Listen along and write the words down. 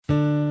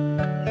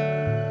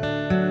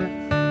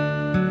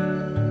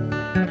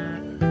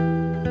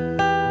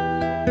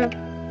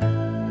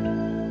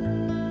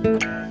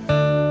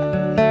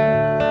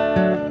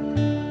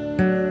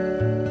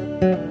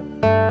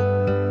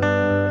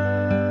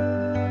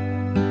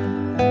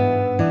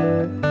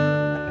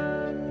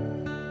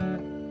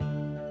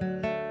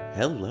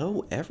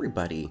Hello,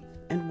 everybody,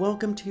 and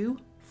welcome to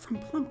From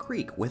Plum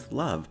Creek with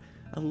Love,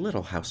 a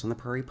Little House on the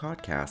Prairie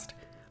podcast.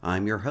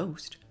 I'm your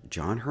host,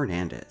 John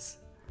Hernandez.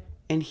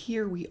 And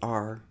here we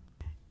are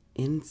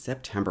in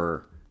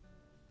September.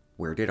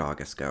 Where did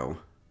August go?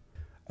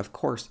 Of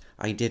course,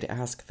 I did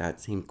ask that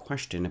same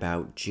question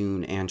about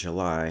June and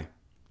July.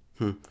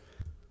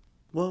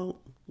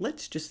 Well,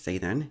 let's just say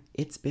then,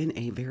 it's been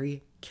a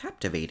very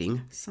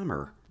captivating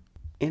summer.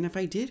 And if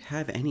I did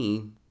have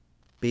any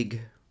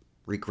big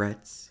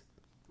regrets,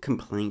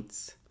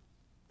 complaints,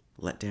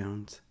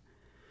 letdowns,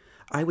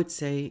 I would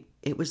say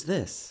it was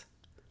this.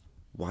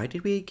 Why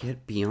did we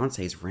get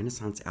Beyonce's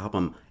Renaissance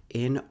album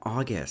in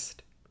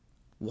August?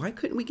 Why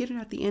couldn't we get it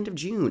at the end of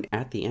June,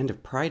 at the end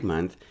of Pride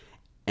Month,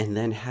 and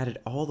then had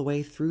it all the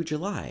way through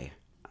July?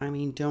 I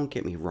mean, don't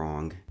get me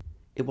wrong.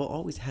 It will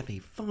always have a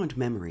fond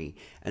memory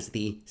as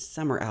the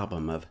summer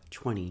album of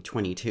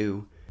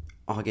 2022,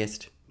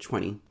 August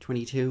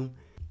 2022.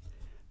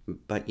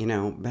 But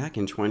back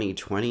in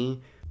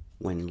 2020,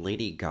 when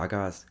Lady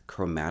Gaga's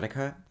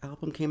Chromatica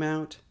album came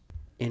out,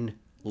 in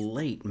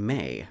late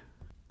May,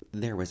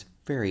 there was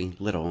very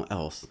little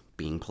else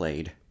being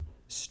played,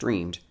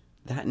 streamed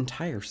that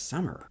entire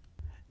summer.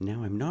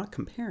 Now, I'm not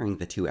comparing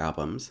the two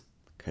albums,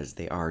 because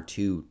they are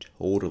two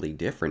totally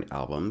different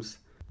albums,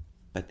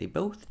 but they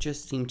both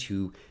just seem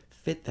to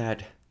fit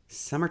that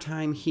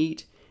summertime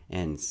heat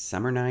and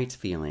summer nights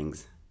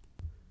feelings.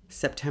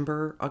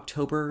 September,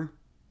 October,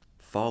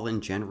 fall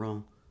in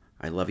general,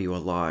 I love you a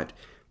lot,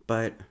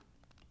 but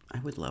I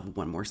would love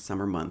one more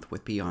summer month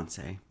with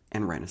Beyonce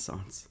and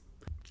Renaissance.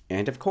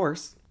 And of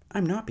course,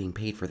 I'm not being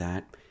paid for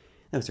that.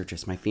 Those are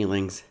just my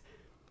feelings.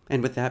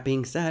 And with that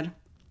being said,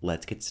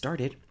 let's get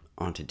started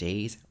on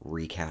today's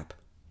recap.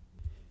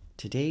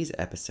 Today's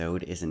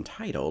episode is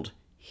entitled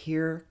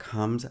Here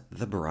Comes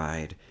the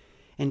Bride,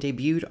 and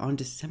debuted on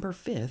December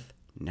 5th,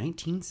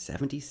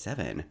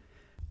 1977.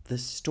 The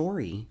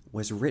story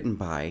was written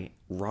by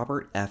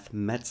Robert F.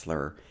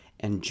 Metzler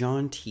and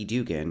John T.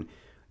 Dugan,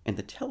 and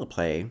the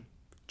teleplay,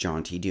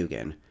 John T.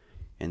 Dugan,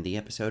 and the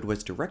episode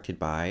was directed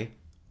by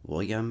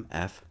William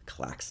F.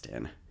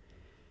 Claxton.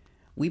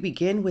 We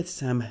begin with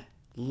some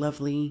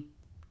lovely,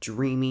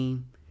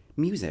 dreamy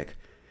music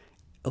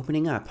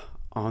opening up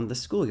on the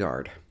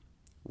schoolyard.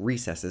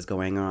 Recess is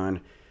going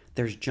on.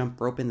 There's jump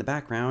rope in the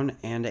background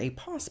and a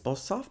possible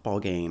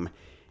softball game.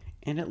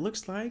 And it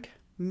looks like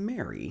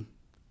Mary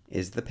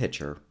is the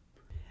pitcher.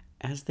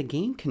 As the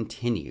game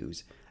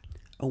continues,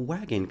 a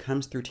wagon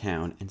comes through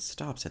town and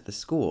stops at the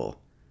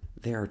school.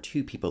 There are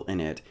two people in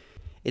it.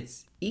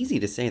 It's easy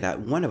to say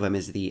that one of them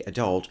is the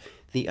adult.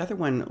 The other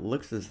one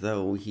looks as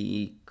though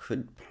he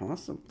could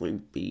possibly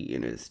be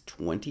in his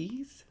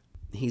 20s.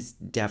 He's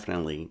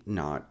definitely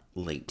not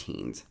late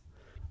teens.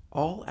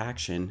 All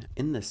action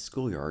in the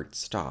schoolyard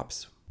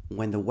stops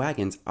when the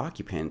wagon's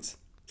occupants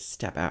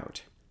step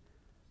out.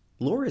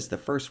 Laura is the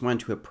first one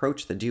to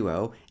approach the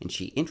duo, and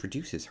she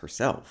introduces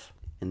herself.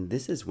 And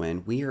this is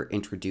when we are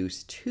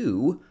introduced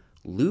to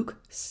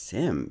Luke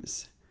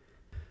Sims,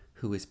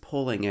 who is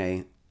pulling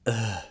a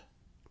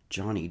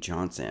Johnny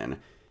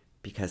Johnson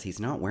because he's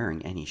not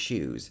wearing any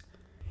shoes.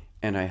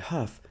 And I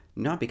huff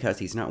not because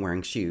he's not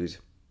wearing shoes,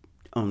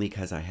 only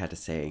because I had to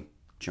say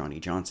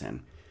Johnny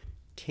Johnson.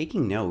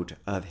 Taking note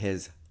of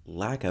his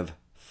lack of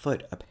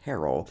foot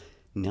apparel,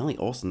 Nellie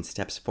Oleson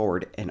steps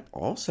forward and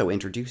also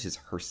introduces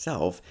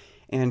herself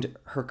and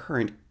her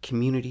current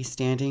community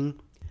standing.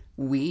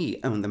 We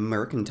own the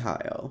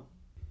Mercantile.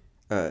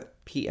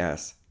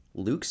 P.S.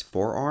 Luke's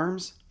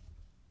forearms?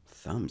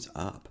 Thumbs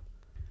up.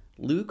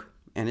 Luke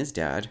and his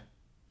dad,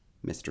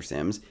 Mr.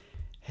 Sims,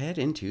 head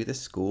into the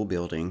school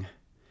building.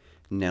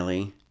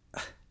 Nellie,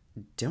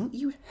 don't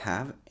you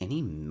have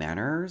any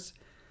manners?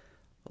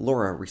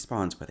 Laura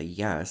responds with a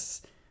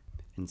yes.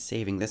 And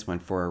saving this one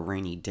for a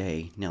rainy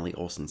day, Nellie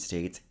Oleson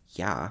states,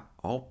 yeah,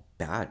 all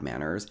bad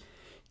manners.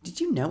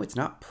 Did you know it's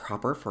not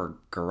proper for a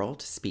girl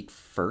to speak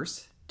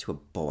first to a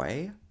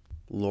boy?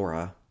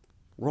 Laura,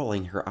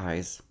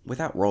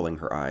 without rolling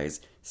her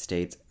eyes,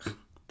 states,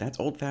 that's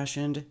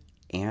old-fashioned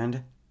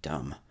and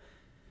dumb.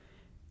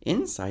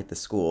 Inside the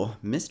school,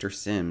 Mr.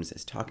 Sims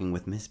is talking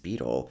with Miss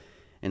Beadle,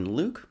 and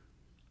Luke,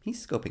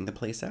 he's scoping the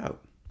place out.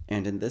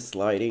 And in this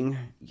lighting,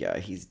 yeah,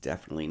 he's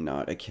definitely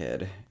not a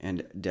kid,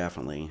 and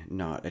definitely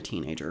not a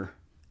teenager.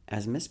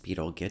 As Miss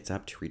Beadle gets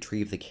up to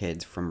retrieve the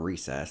kids from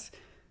recess,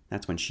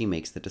 that's when she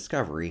makes the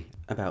discovery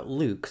about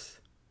Luke's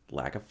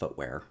lack of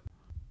footwear.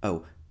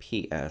 Oh,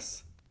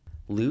 P.S.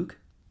 Luke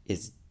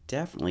is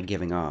definitely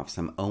giving off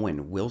some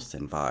Owen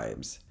Wilson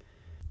vibes.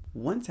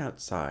 Once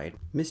outside,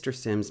 Mr.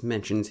 Sims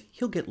mentions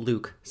he'll get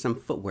Luke some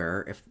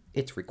footwear if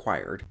it's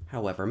required.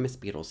 However, Miss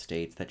Beadle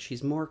states that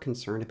she's more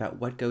concerned about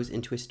what goes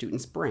into a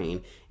student's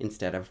brain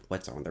instead of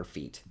what's on their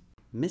feet.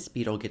 Miss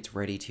Beadle gets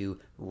ready to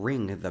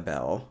ring the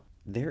bell.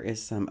 There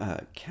is some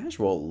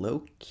casual,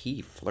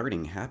 low-key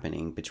flirting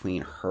happening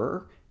between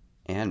her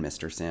and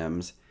Mr.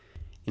 Sims.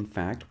 In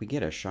fact, we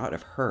get a shot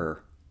of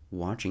her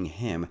watching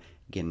him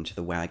get into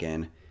the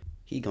wagon.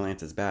 He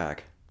glances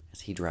back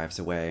as he drives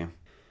away.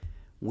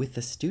 With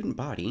the student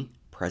body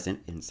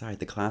present inside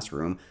the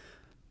classroom,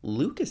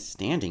 Luke is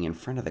standing in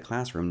front of the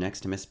classroom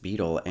next to Miss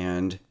Beadle,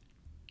 and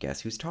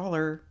guess who's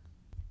taller?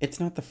 It's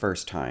not the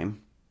first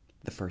time.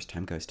 The first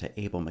time goes to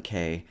Abel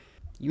McKay.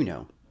 You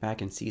know,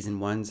 back in Season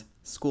 1's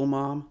School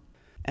Mom.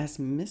 As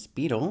Miss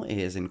Beadle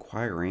is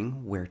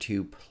inquiring where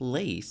to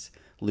place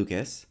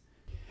Lucas,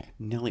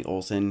 Nellie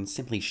Oleson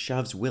simply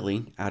shoves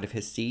Willie out of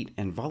his seat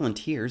and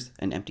volunteers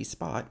an empty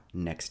spot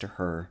next to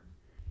her.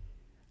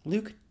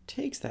 Luke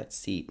takes that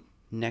seat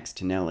next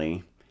to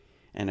Nellie,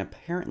 and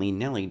apparently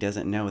Nellie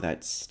doesn't know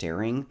that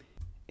staring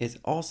is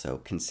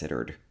also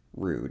considered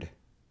rude,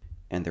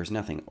 and there's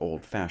nothing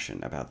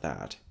old-fashioned about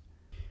that.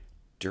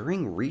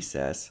 During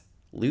recess,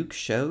 Luke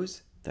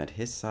shows that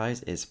his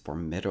size is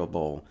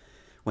formidable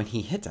when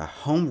he hits a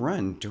home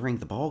run during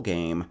the ball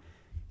game.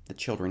 The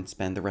children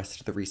spend the rest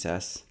of the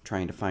recess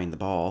trying to find the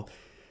ball.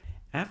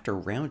 After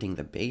rounding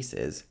the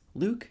bases,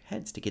 Luke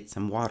heads to get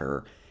some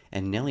water,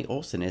 and Nellie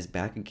Oleson is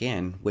back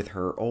again with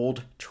her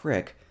old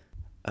trick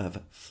of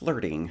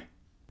flirting.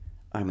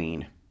 I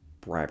mean,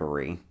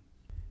 bribery.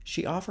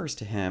 She offers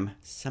to him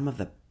some of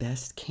the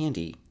best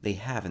candy they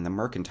have in the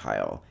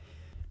Mercantile,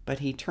 but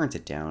he turns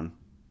it down.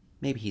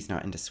 Maybe he's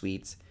not into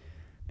sweets.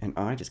 And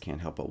I just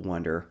can't help but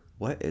wonder,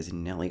 what is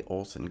Nellie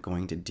Oleson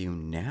going to do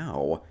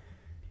now?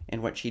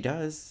 And what she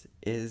does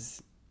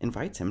is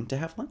invites him to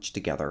have lunch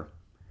together.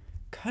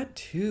 Cut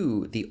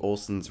to the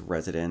Olsons'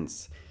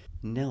 residence.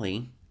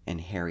 Nellie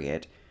and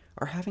Harriet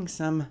are having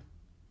some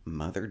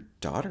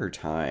mother-daughter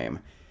time.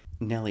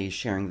 Nellie is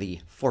sharing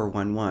the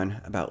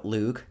 411 about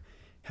Luke,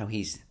 how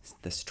he's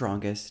the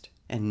strongest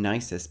and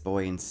nicest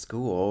boy in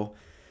school.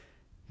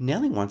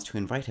 Nellie wants to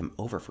invite him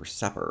over for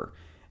supper.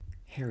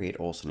 Harriet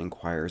Oleson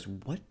inquires,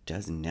 what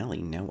does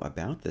Nellie know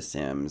about the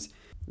Sims?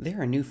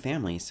 They're a new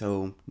family,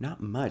 so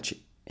not much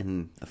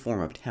in the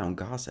form of town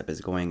gossip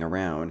is going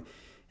around.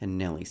 And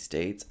Nellie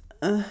states,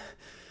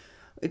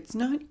 it's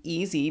not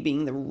easy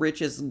being the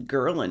richest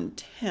girl in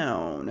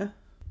town.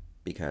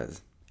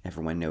 Because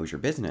everyone knows your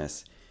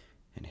business.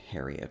 And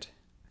Harriet,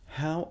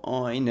 how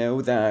I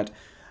know that.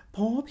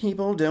 Poor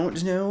people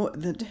don't know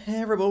the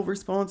terrible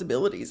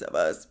responsibilities of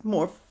us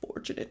more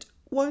fortunate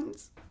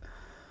ones.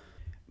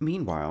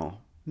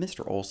 Meanwhile,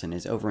 Mr. Oleson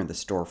is over in the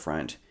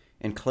storefront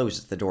and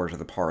closes the door to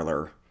the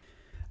parlor.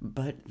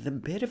 But the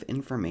bit of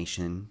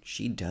information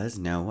she does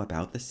know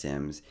about the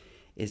Sims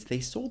is they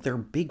sold their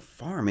big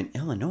farm in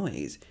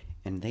Illinois,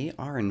 and they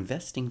are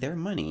investing their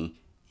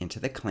money into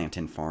the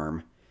Clanton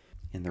farm.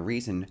 And the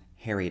reason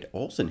Harriet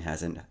Oleson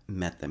hasn't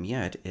met them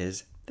yet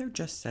is they're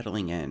just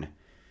settling in.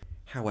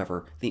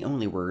 However, the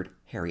only word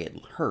Harriet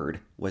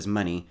heard was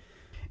money,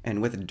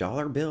 and with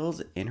dollar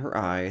bills in her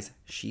eyes,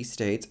 she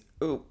states,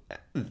 oh,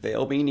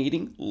 they'll be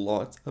needing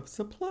lots of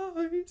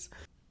supplies.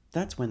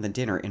 That's when the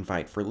dinner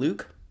invite for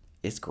Luke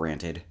is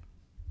granted.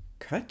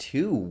 Cut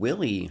to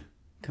Willie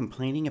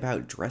complaining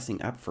about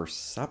dressing up for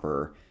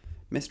supper.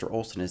 Mr.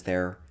 Oleson is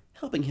there,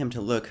 helping him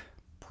to look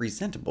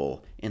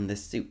presentable in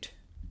this suit.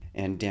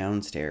 And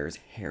downstairs,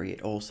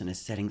 Harriet Oleson is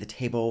setting the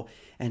table,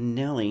 and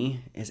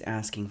Nellie is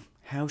asking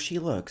how she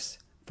looks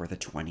for the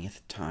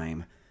 20th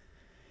time.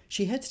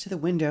 She heads to the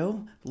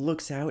window,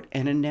 looks out,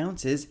 and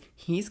announces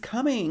he's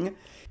coming.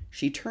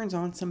 She turns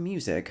on some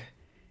music.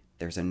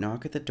 There's a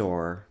knock at the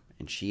door,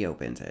 and she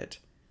opens it.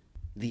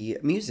 The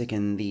music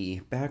in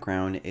the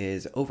background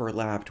is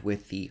overlapped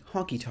with the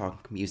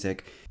honky-tonk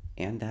music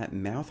and that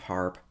mouth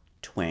harp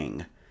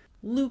twang.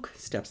 Luke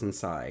steps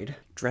inside,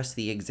 dressed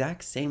the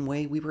exact same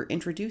way we were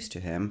introduced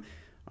to him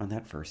on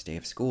that first day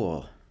of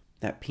school.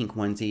 That pink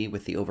onesie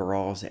with the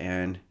overalls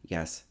and,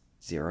 yes,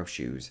 0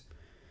 shoes.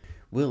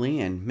 Willie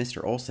and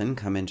Mr. Oleson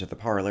come into the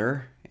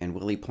parlor, and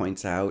Willie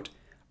points out,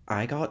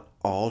 I got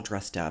all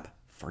dressed up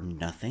for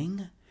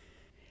nothing?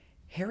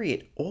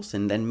 Harriet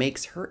Oleson then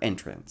makes her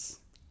entrance,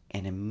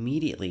 and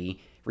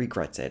immediately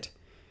regrets it.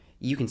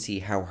 You can see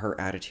how her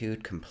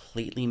attitude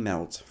completely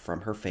melts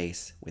from her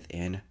face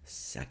within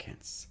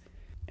seconds,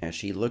 as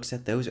she looks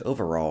at those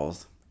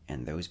overalls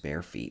and those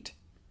bare feet.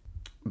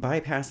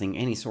 Bypassing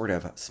any sort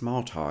of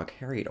small talk,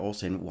 Harriet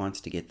Oleson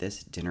wants to get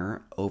this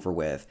dinner over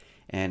with,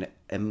 and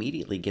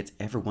immediately gets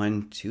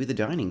everyone to the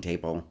dining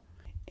table.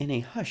 In a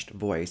hushed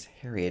voice,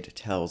 Harriet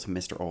tells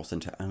Mr.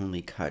 Oleson to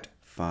only cut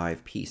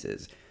 5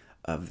 pieces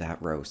of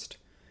that roast.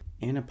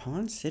 And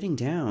upon sitting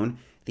down,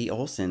 the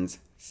Olesons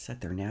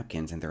set their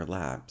napkins in their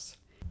laps,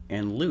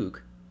 and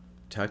Luke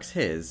tucks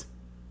his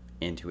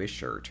into his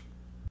shirt.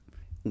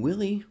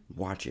 Willie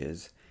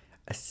watches,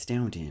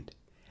 astounded,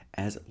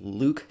 as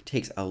Luke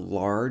takes a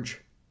large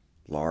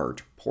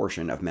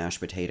portion of mashed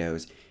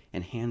potatoes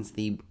and hands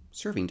the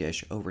serving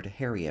dish over to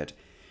Harriet.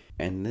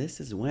 And this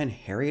is when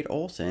Harriet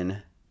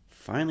Oleson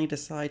finally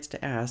decides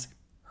to ask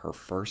her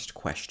first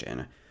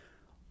question.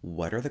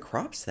 What are the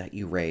crops that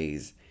you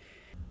raise?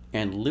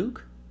 And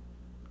Luke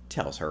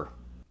tells her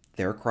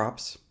their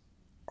crops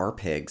are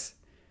pigs.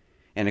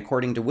 And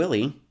according to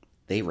Willie,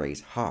 they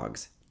raise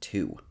hogs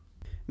too.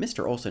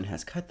 Mr. Oleson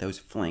has cut those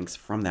flanks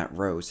from that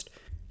roast.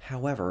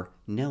 However,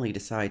 Nellie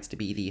decides to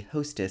be the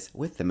hostess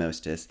with the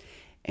mostess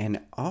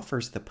and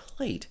offers the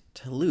plate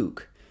to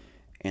Luke.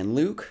 And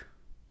Luke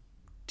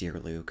dear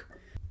Luke,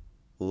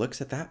 looks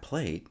at that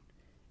plate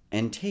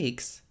and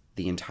takes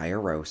the entire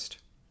roast.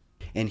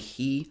 And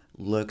he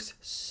looks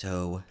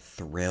so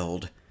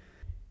thrilled.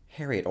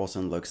 Harriet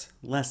Olsen looks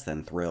less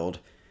than thrilled.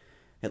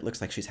 It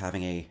looks like she's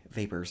having a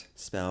vapors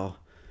spell.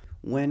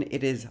 When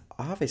it is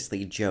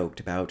obviously joked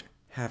about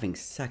having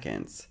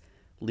seconds,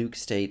 Luke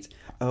states,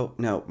 "Oh,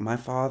 no, my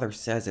father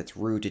says it's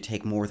rude to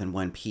take more than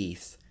one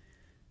piece."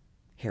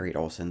 Harriet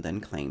Olsen then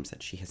claims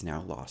that she has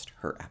now lost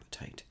her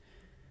appetite.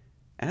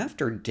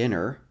 After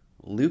dinner,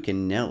 Luke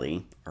and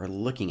Nellie are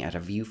looking at a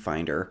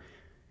viewfinder.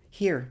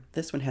 "Here,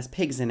 this one has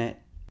pigs in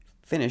it."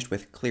 Finished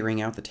with clearing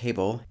out the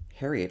table,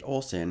 Harriet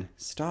Olsen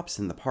stops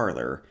in the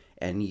parlor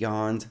and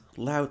yawns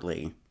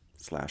loudly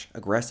 /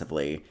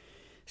 aggressively,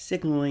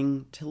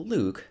 signaling to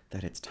Luke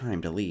that it's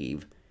time to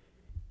leave.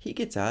 He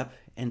gets up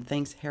and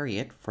thanks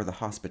Harriet for the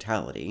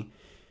hospitality,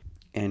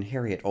 and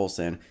Harriet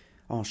Olsen,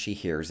 all she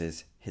hears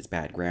is his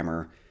bad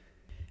grammar.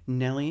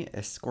 Nellie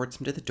escorts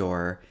him to the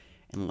door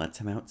and lets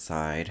him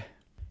outside.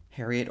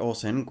 Harriet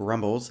Olsen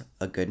grumbles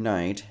a good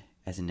night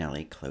as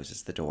Nellie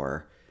closes the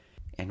door.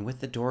 And with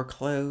the door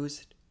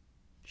closed,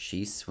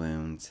 she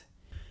swoons.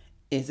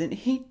 Isn't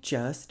he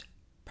just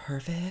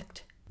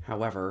perfect?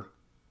 However,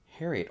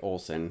 Harriet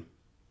Olsen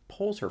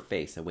pulls her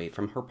face away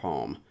from her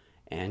palm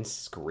and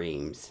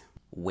screams,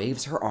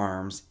 waves her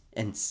arms,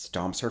 and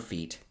stomps her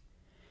feet.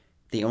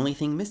 The only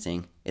thing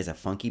missing is a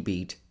funky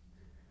beat.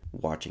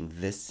 Watching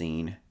this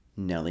scene,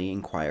 Nellie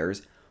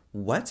inquires,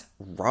 "What's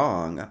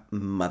wrong,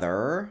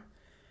 mother?"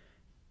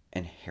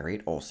 And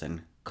Harriet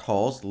Olsen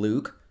calls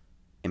Luke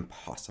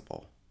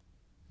impossible.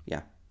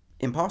 Yeah,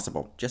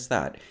 impossible, just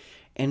that.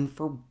 And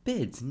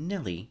forbids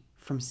Nellie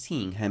from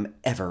seeing him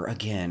ever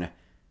again.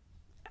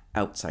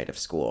 Outside of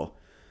school,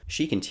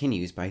 she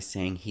continues by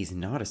saying he's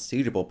not a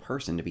suitable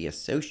person to be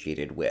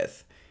associated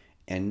with,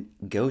 and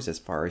goes as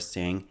far as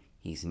saying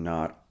he's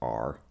not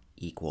our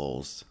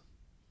equals.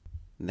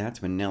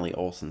 That's when Nellie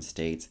Olsen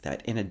states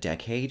that in a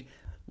decade,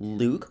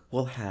 Luke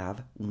will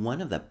have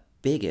one of the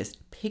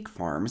biggest pig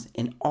farms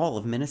in all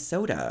of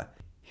Minnesota.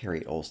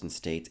 Harriet Olsen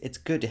states it's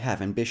good to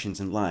have ambitions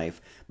in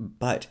life,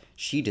 but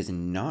she does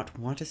not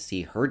want to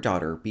see her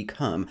daughter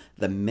become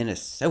the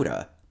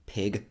Minnesota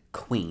pig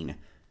queen.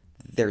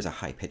 There's a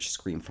high-pitched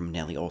scream from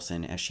Nellie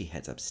Olsen as she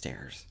heads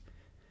upstairs.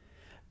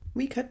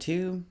 We cut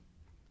to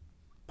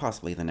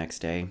possibly the next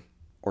day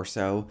or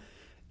so.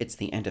 It's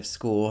the end of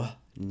school.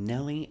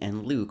 Nellie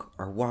and Luke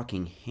are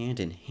walking hand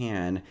in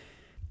hand,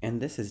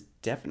 and this is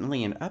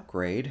definitely an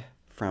upgrade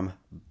from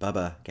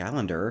Bubba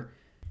Gallagher.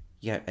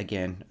 Yet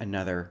again,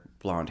 another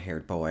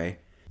blonde-haired boy.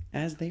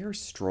 As they are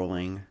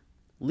strolling,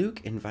 Luke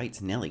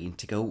invites Nellie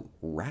to go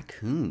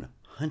raccoon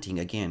hunting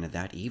again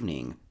that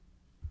evening.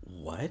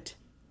 What?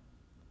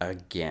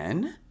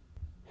 Again?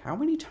 How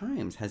many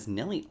times has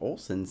Nellie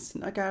Olsen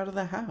snuck out of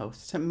the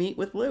house to meet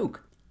with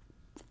Luke?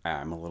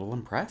 I'm a little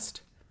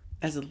impressed.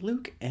 As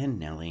Luke and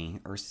Nellie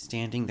are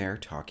standing there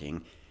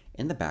talking,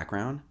 in the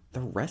background,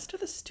 the rest of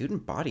the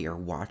student body are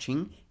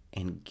watching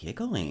and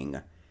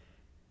giggling.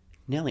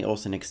 Nellie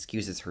Olsen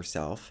excuses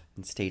herself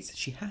and states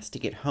she has to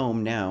get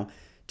home now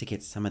to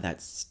get some of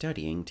that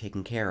studying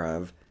taken care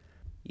of.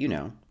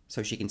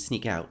 So she can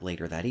sneak out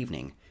later that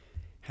evening.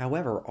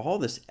 However, all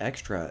this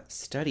extra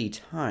study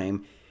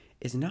time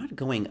is not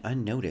going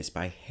unnoticed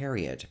by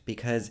Harriet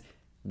because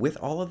with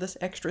all of this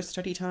extra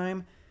study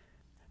time,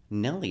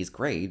 Nellie's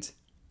grades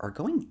are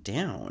going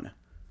down.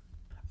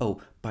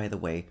 Oh, by the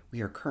way,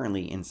 we are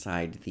currently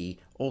inside the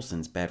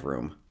Olsen's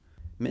bedroom.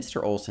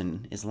 Mr.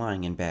 Olsen is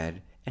lying in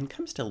bed and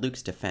comes to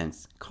Luke's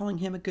defense, calling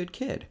him a good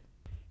kid.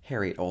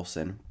 Harriet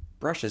Olsen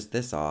brushes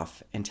this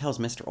off and tells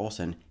Mr.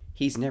 Olsen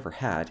he's never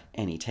had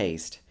any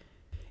taste.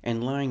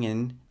 And lying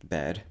in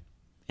bed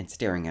and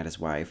staring at his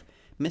wife,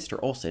 Mr.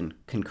 Olsen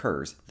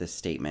concurs this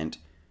statement.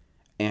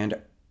 And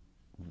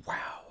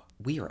wow,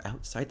 we are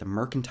outside the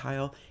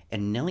Mercantile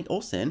and Nellie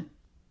Olsen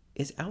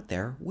is out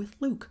there with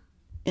Luke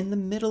in the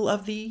middle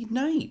of the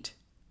night.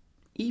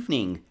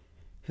 Evening.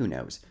 Who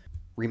knows?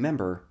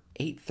 Remember,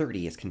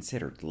 8:30 is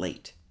considered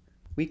late.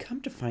 We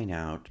come to find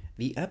out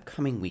the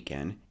upcoming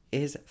weekend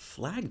is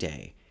Flag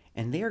Day,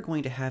 and they are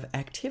going to have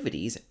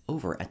activities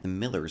over at the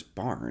Miller's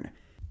barn,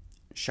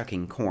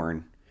 shucking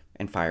corn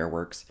and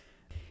fireworks.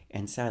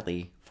 And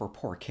sadly, for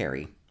poor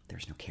Carrie,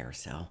 there's no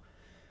carousel.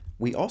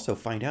 We also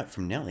find out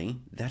from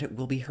Nellie that it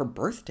will be her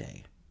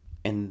birthday.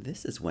 And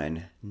this is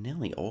when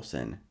Nellie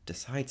Olsen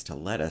decides to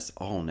let us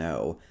all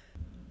know,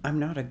 I'm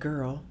not a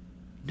girl,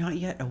 not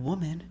yet a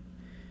woman.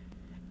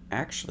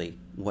 Actually,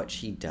 what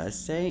she does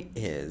say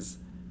is,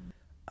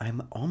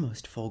 I'm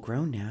almost full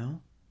grown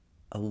now,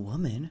 a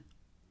woman.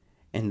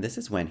 And this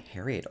is when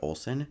Harriet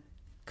Olsen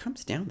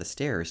comes down the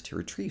stairs to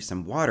retrieve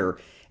some water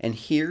and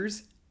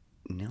hears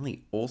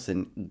Nellie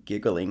Olsen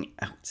giggling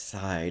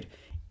outside,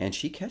 and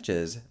she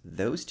catches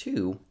those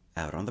two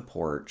out on the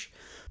porch,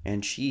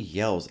 and she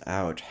yells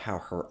out how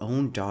her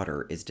own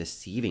daughter is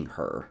deceiving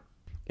her,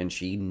 and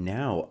she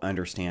now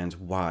understands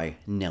why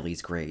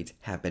Nellie's grades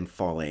have been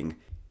falling.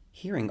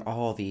 Hearing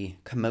all the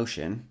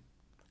commotion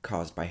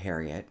caused by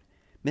Harriet,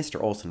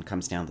 Mr. Olson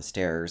comes down the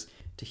stairs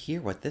to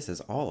hear what this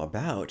is all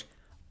about.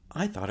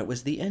 I thought it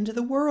was the end of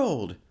the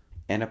world.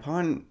 And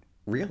upon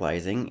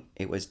realizing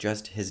it was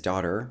just his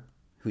daughter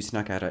who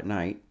snuck out at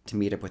night to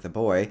meet up with a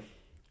boy,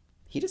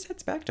 he just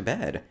heads back to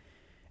bed.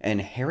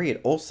 And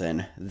Harriet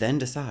Olson then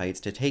decides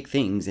to take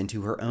things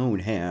into her own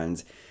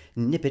hands,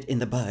 nip it in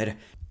the bud,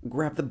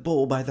 grab the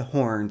bull by the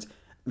horns,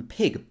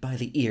 pig by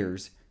the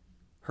ears.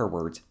 Her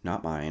words,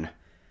 not mine.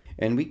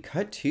 And we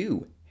cut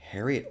to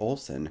Harriet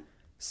Olson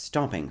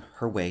stomping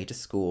her way to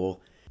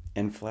school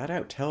and flat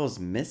out tells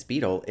Miss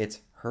Beadle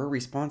it's her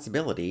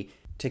responsibility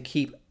to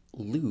keep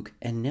Luke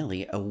and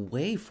Nellie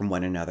away from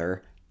one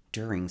another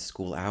during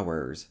school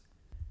hours.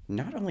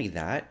 Not only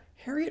that,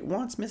 Harriet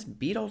wants Miss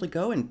Beadle to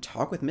go and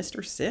talk with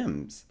Mr.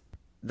 Sims.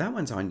 That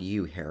one's on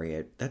you,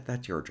 Harriet.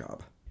 That's your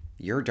job.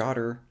 Your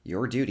daughter,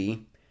 your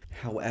duty.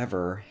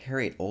 However,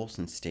 Harriet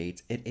Olson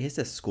states it is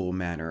a school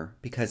matter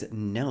because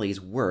Nellie's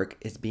work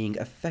is being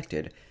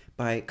affected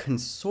by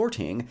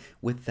consorting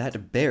with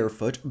that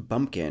barefoot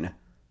bumpkin.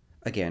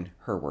 Again,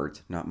 her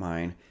words, not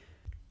mine.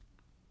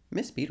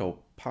 Miss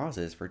Beadle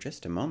pauses for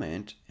just a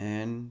moment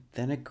and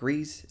then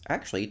agrees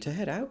actually to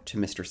head out to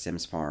Mr.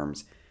 Sims'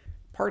 farms.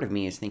 Part of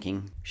me is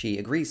thinking she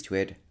agrees to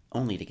it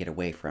only to get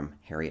away from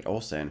Harriet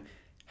Olson.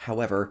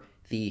 However,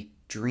 the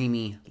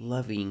dreamy,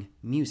 loving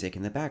music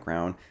in the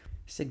background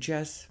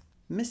suggests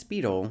Miss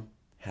Beadle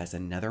has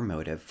another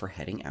motive for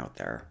heading out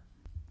there.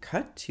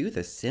 Cut to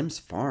the Sims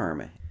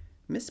farm.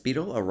 Miss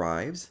Beadle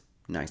arrives,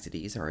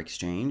 niceties are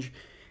exchanged,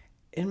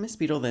 and Miss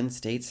Beadle then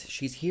states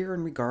she's here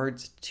in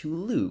regards to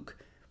Luke,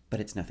 but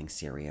it's nothing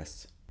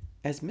serious.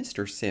 As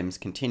Mr. Sims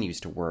continues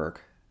to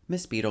work,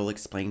 Miss Beadle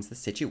explains the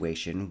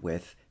situation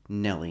with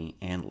Nellie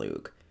and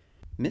Luke.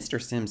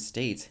 Mr. Sims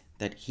states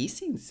that he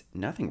sees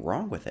nothing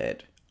wrong with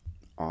it.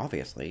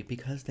 Obviously,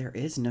 because there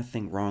is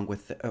nothing wrong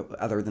with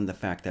other than the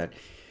fact that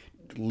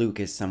Luke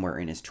is somewhere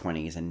in his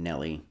 20s and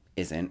Nellie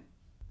isn't.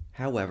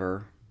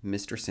 However,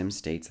 Mr. Sims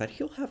states that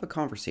he'll have a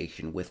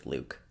conversation with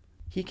Luke.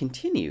 He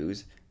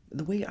continues,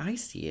 the way I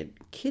see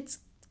it, kids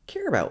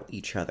care about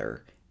each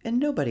other, and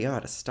nobody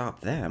ought to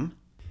stop them.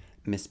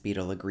 Miss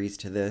Beadle agrees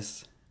to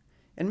this,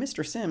 and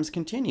Mr. Sims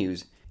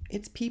continues,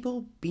 it's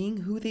people being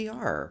who they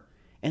are,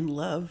 and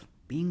love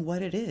being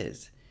what it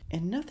is,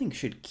 and nothing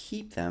should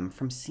keep them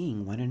from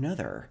seeing one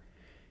another.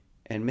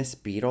 And Miss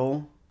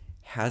Beadle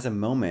has a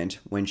moment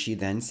when she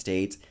then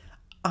states,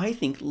 I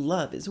think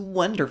love is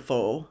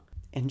wonderful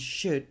and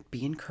should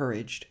be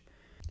encouraged.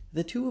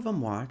 The two of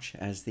them watch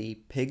as the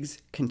pigs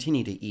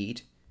continue to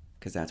eat,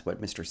 because that's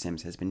what Mr.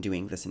 Sims has been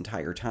doing this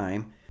entire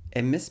time,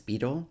 and Miss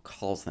Beadle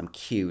calls them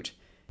cute.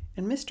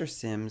 And Mr.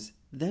 Sims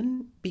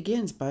then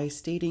begins by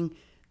stating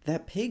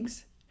that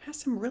pigs have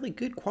some really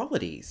good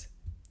qualities.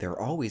 They're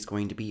always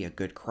going to be a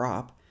good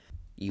crop.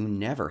 You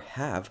never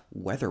have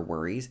weather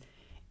worries,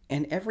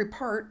 and every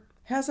part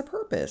has a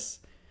purpose.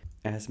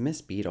 As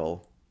Miss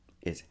Beadle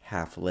is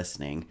half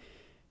listening,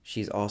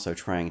 she's also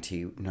trying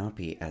to not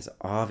be as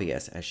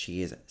obvious as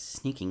she is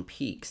sneaking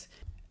peeks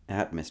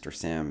at Mr.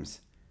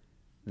 Sims.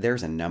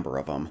 There's a number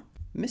of them.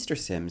 Mr.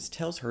 Sims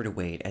tells her to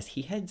wait as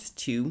he heads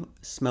to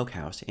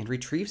Smokehouse and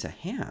retrieves a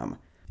ham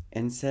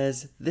and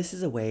says this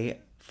is a way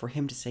for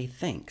him to say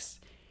thanks.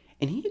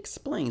 And he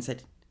explains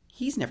that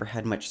he's never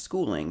had much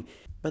schooling,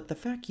 but the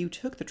fact you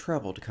took the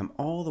trouble to come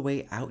all the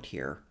way out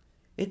here,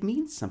 it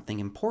means something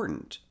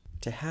important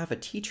to have a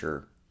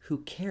teacher who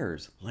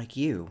cares like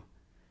you.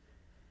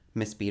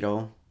 Miss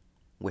Beadle,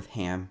 with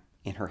ham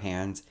in her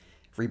hands,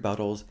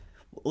 rebuttals,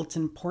 well, it's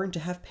important to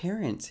have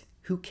parents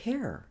who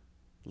care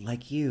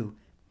like you,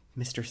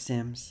 Mr.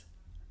 Sims.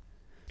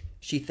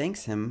 She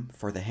thanks him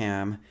for the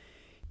ham,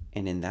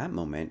 and in that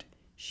moment,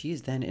 she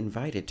is then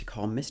invited to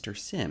call Mr.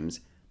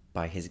 Sims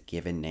by his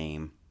given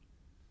name,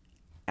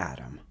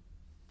 Adam.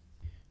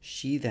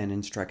 She then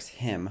instructs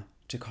him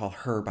to call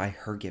her by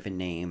her given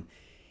name,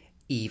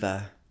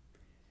 Eva.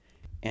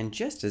 And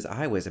just as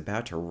I was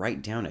about to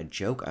write down a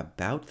joke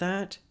about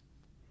that,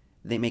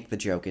 they make the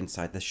joke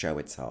inside the show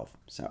itself,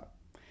 so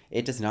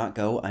it does not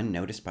go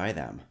unnoticed by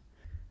them.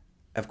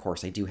 Of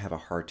course, I do have a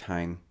hard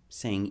time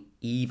saying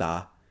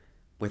Eva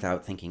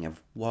without thinking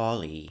of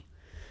Wally.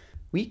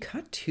 We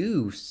cut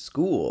to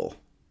school.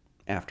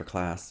 After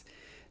class,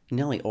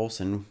 Nellie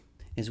Olson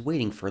is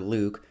waiting for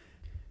Luke.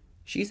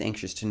 She's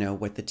anxious to know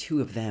what the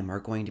two of them are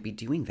going to be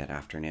doing that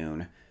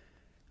afternoon.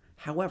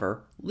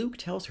 However, Luke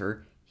tells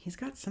her he's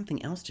got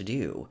something else to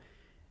do.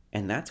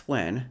 And that's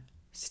when,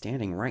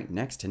 standing right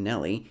next to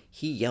Nellie,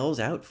 he yells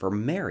out for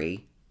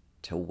Mary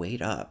to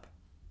wait up.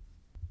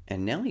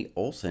 And Nellie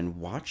Olson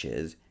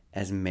watches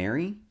as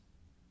Mary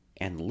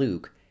and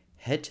Luke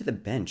head to the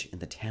bench in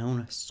the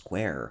town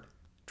square,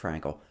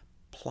 triangle,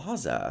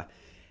 plaza.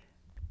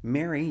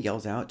 Mary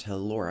yells out to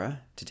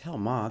Laura to tell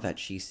Ma that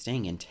she's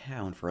staying in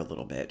town for a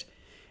little bit.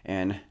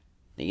 And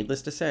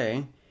needless to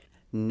say,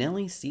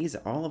 Nellie sees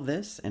all of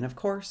this and, of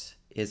course,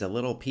 is a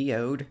little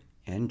PO'd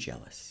and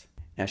jealous.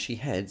 As she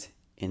heads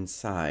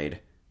inside,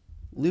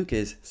 Luke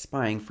is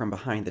spying from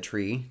behind the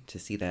tree to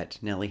see that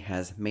Nellie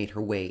has made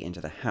her way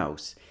into the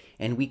house.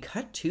 And we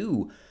cut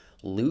to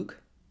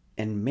Luke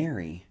and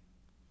Mary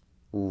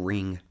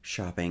ring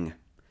shopping.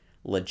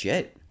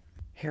 Legit.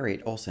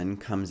 Harriet Olsen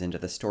comes into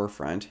the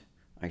storefront.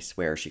 I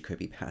swear she could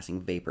be passing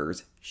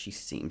vapors. She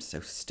seems so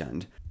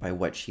stunned by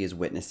what she is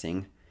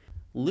witnessing.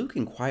 Luke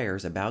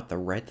inquires about the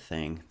red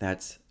thing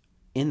that's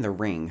in the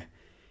ring.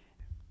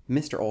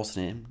 Mr.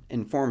 Olsen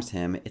informs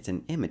him it's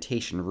an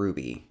imitation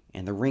ruby,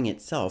 and the ring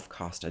itself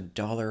cost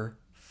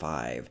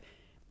 $1.05,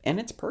 and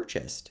it's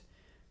purchased.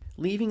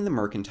 Leaving the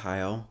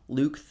mercantile,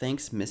 Luke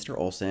thanks Mr.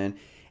 Olsen,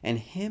 and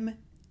him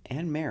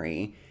and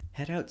Mary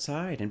head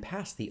outside and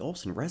past the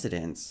Olsen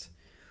residence,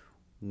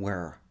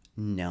 where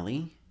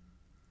Nellie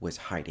was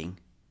hiding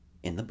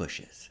in the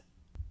bushes.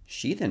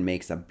 She then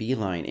makes a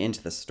beeline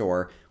into the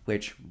store,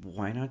 which,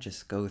 why not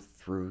just go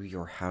through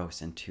your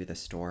house into the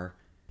store?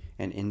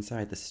 And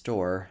inside the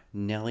store,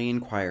 Nellie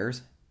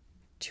inquires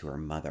to her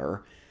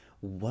mother,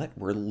 what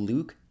were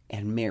Luke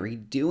and Mary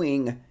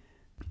doing?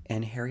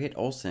 And Harriet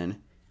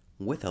Olsen,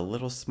 with a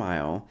little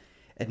smile,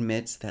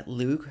 admits that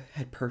Luke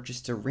had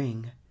purchased a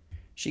ring.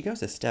 She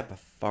goes a step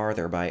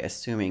farther by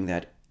assuming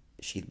that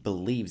she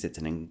believes it's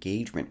an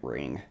engagement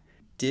ring.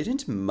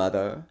 Didn't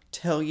Mother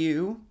tell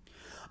you?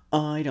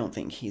 I don't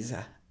think he's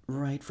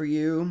right for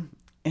you.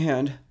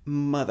 And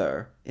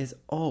Mother is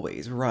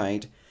always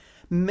right.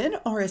 Men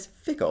are as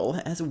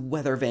fickle as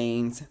weather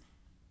vanes.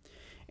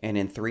 And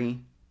in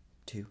 3,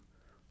 2,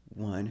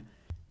 1,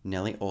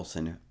 Nellie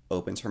Olsen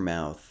opens her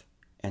mouth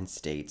and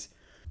states,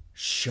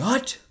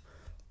 "Shut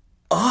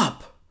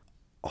up!"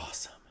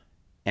 Awesome.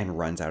 And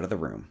runs out of the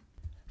room.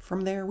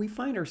 From there, we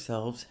find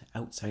ourselves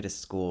outside of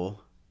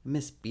school.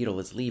 Miss Beadle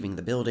is leaving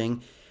the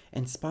building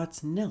and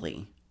spots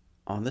Nellie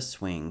on the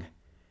swing.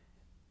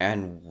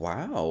 And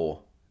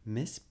wow,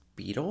 Miss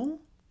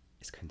Beadle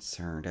is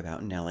concerned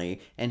about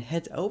Nellie and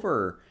heads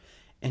over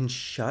and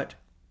shut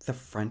the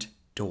front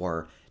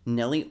door.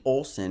 Nellie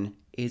Olsen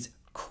is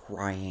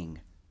crying.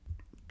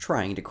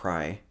 Trying to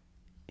cry.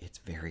 It's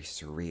very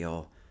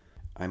surreal.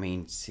 I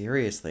mean,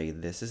 seriously,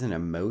 this is an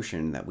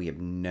emotion that we have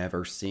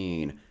never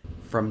seen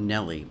from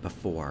Nellie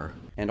before.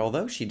 And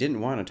although she didn't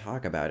want to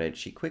talk about it,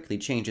 she quickly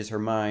changes her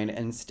mind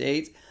and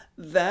states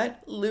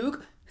that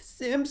Luke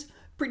Sims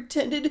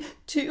pretended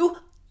to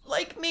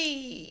like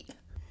me.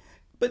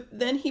 But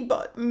then he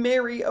bought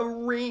Mary a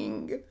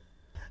ring.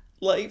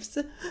 Life's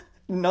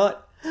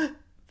not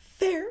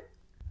fair.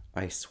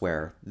 I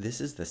swear,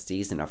 this is the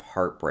season of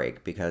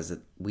heartbreak because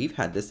we've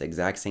had this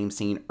exact same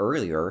scene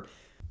earlier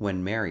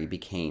when Mary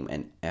became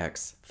an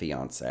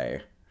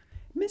ex-fiancé.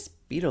 Miss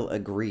Beadle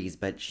agrees,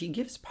 but she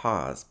gives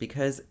pause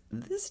because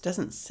this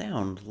doesn't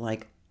sound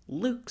like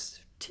Luke's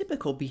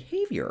typical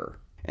behavior.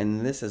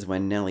 And this is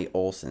when Nellie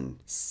Olsen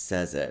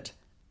says it.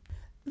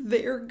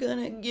 They're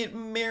gonna get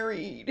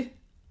married.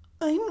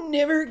 I'm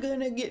never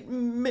gonna get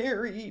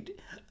married.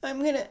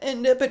 I'm gonna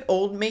end up an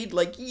old maid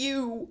like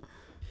you.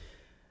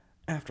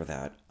 After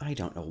that, I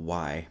don't know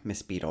why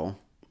Miss Beadle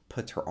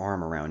puts her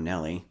arm around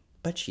Nellie,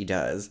 but she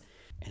does,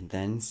 and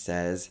then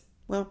says,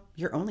 well,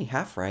 you're only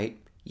half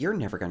right. You're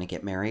never gonna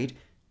get married.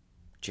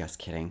 Just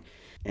kidding.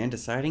 And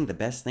deciding the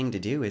best thing to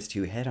do is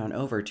to head on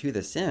over to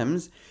The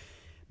Sims,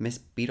 Miss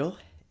Beadle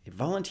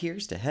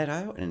volunteers to head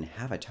out and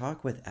have a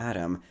talk with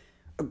Adam,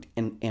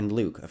 and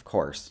Luke, of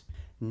course.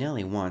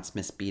 Nellie wants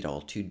Miss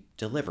Beadle to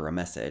deliver a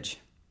message.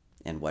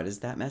 And what is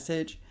that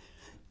message?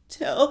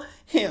 Tell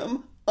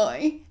him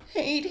I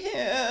hate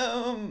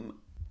him.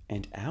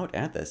 And out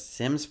at the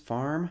Sims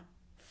farm,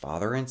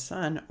 father and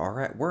son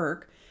are at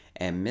work,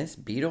 and Miss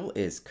Beadle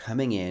is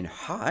coming in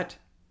hot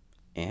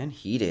and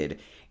heated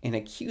and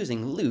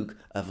accusing Luke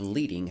of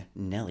leading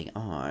Nellie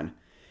on.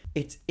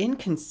 It's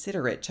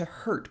inconsiderate to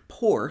hurt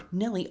poor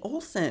Nellie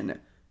Olsen.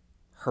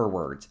 Her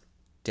words,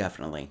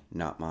 definitely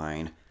not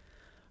mine.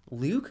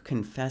 Luke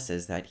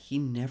confesses that he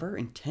never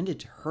intended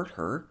to hurt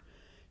her.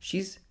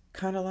 She's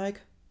kind of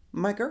like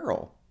my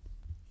girl.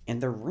 And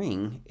the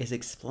ring is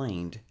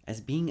explained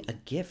as being a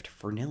gift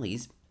for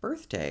Nellie's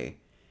birthday.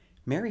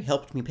 Mary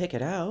helped me pick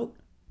it out.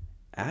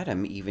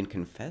 Adam even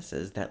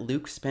confesses that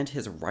Luke spent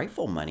his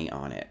rifle money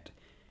on it.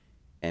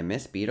 And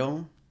Miss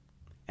Beadle,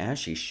 as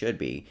she should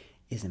be,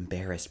 is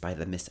embarrassed by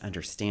the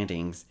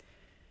misunderstandings.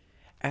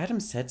 Adam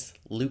sets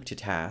Luke to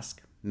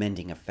task,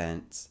 mending a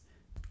fence.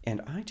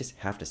 And I just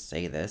have to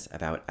say this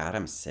about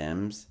Adam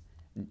Sims.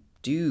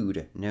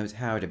 Dude knows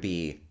how to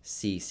be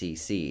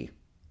CCC.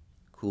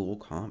 Cool,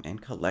 calm,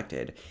 and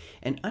collected,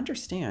 and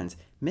understands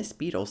Miss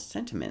Beadle's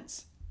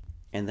sentiments,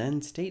 and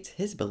then states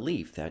his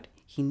belief that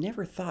he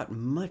never thought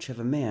much of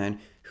a man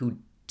who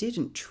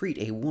didn't treat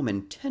a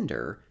woman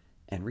tender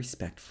and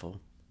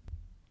respectful.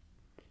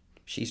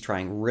 She's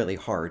trying really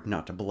hard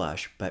not to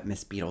blush, but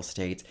Miss Beadle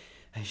states,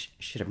 I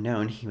should have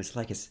known he was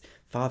like his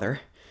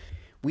father.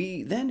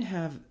 We then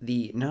have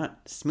the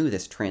not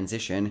smoothest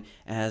transition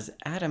as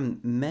Adam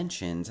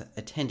mentions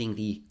attending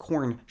the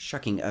corn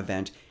shucking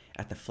event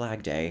at the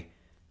Flag Day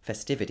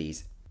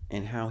festivities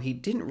and how he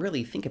didn't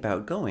really think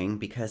about going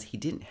because he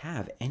didn't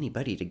have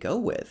anybody to go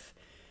with.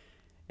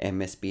 And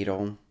Miss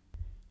Beadle,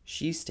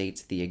 she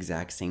states the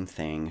exact same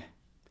thing.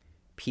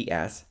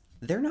 P.S.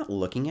 They're not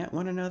looking at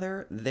one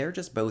another, they're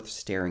just both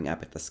staring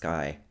up at the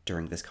sky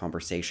during this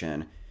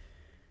conversation.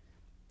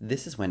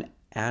 This is when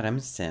Adam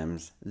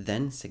Sims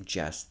then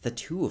suggests the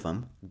two of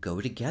them go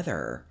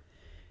together.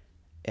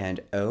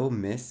 And oh,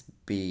 Miss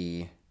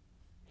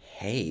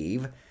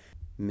Behave.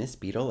 Miss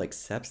Beadle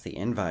accepts the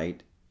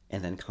invite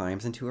and then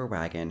climbs into her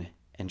wagon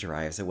and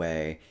drives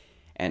away.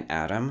 And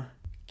Adam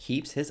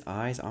keeps his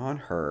eyes on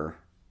her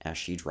as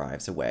she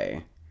drives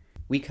away.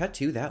 We cut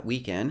to that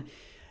weekend.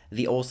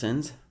 The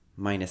Olsens,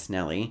 minus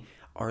Nellie,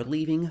 are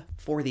leaving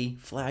for the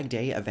Flag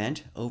Day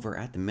event over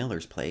at the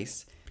Miller's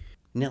place.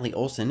 Nellie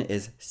Olsen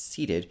is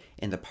seated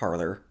in the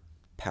parlor,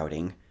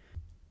 pouting.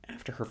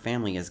 After her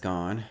family is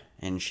gone,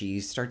 and she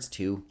starts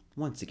to,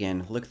 once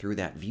again, look through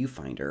that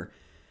viewfinder,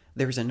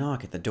 there's a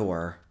knock at the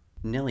door.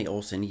 Nellie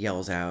Olsen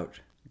yells out,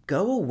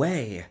 "Go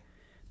away!"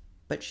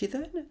 But she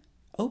then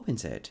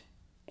opens it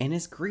and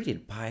is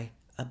greeted by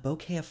a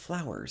bouquet of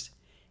flowers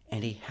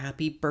and a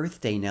 "Happy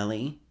birthday,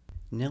 Nellie."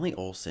 Nellie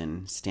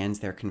Olsen stands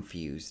there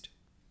confused,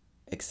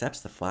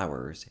 accepts the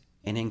flowers,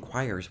 and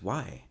inquires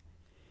why.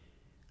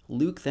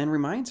 Luke then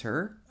reminds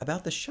her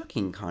about the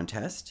shucking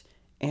contest,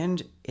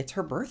 and it's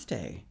her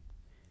birthday.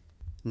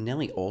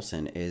 Nellie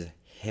Olsen is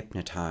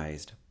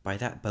hypnotized by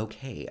that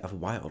bouquet of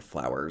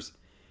wildflowers.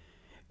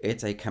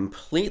 It's a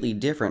completely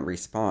different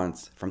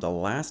response from the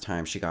last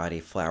time she got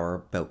a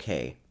flower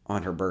bouquet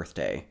on her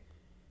birthday.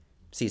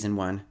 Season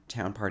 1,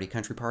 Town Party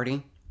Country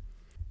Party.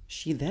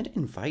 She then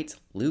invites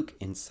Luke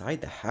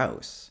inside the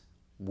house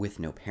with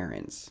no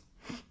parents.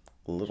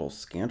 A little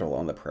scandal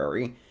on the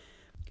prairie.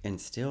 And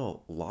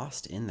still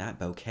lost in that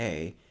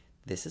bouquet,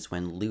 this is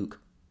when Luke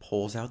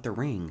pulls out the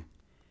ring.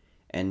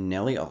 And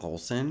Nellie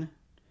Olsen,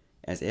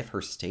 as if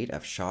her state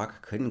of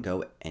shock couldn't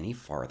go any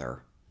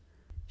farther,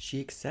 she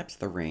accepts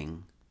the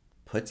ring,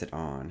 puts it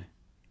on,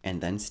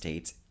 and then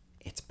states,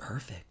 "It's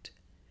perfect."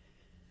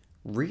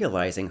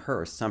 Realizing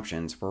her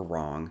assumptions were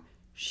wrong,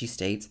 she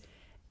states,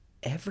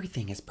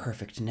 "Everything is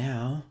perfect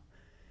now."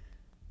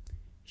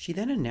 She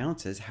then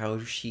announces how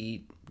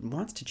she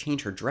wants to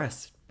change her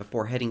dress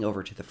before heading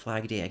over to the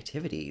Flag Day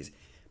activities,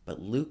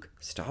 but Luke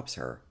stops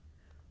her.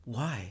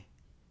 "Why?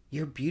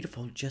 You're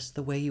beautiful just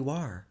the way you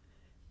are,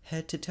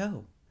 head to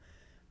toe."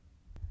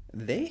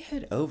 They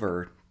head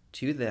over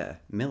to the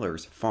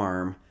Miller's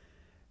farm.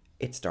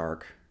 It's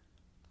dark.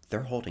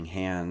 They're holding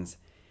hands.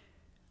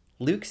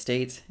 Luke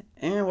states,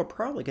 we're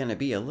probably going to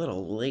be a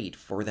little late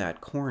for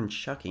that corn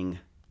shucking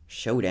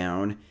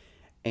showdown.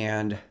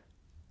 And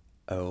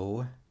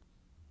OMG,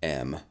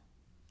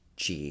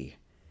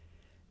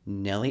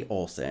 Nellie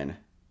Olsen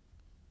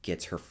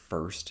gets her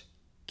first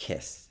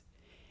kiss.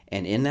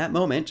 And in that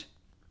moment,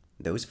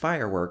 those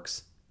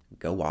fireworks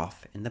go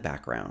off in the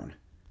background.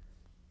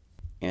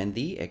 And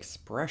the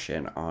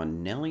expression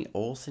on Nellie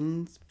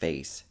Olsen's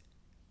face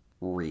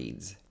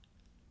reads,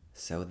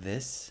 "So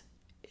this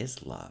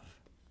is love."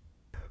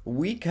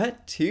 We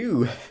cut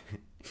to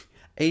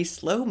a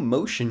slow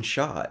motion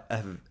shot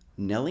of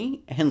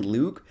Nellie and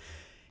Luke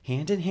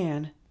hand in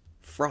hand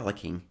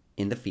frolicking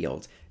in the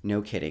fields.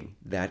 No kidding,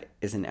 that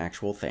is an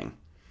actual thing.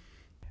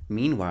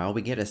 Meanwhile,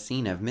 we get a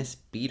scene of Miss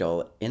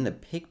Beadle in the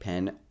pig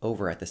pen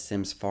over at the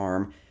Sims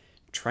farm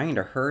trying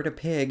to herd a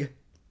pig.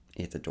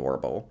 It's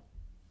adorable.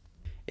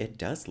 It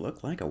does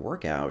look like a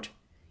workout,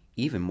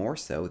 even more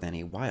so than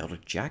a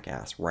wild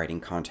jackass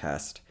riding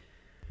contest.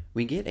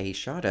 We get a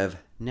shot of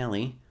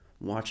Nellie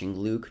watching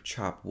Luke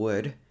chop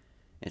wood.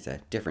 It's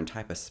a different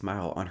type of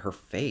smile on her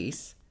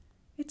face.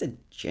 It's a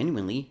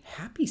genuinely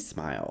happy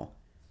smile.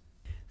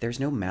 There's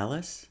no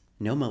malice,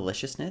 no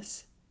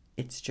maliciousness.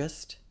 It's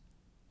just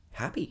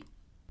happy.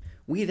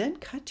 We then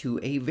cut to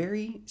a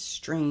very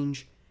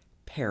strange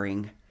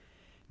pairing.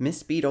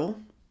 Miss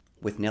Beadle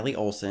with Nellie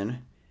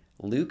Olsen,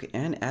 Luke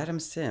and Adam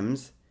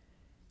Sims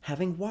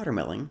having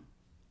watermelon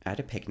at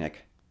a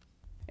picnic.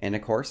 And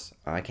of course,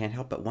 I can't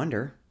help but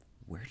wonder,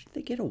 where did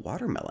they get a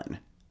watermelon?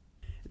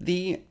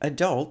 The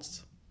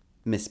adults,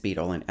 Miss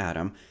Beadle and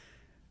Adam,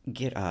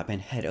 get up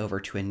and head over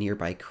to a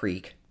nearby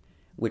creek,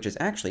 which is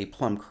actually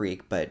Plum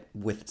Creek, but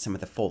with some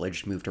of the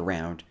foliage moved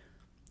around.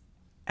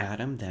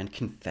 Adam then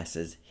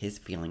confesses his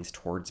feelings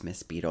towards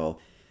Miss Beadle,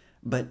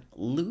 but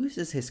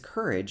loses his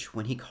courage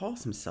when he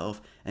calls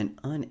himself an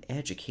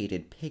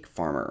uneducated pig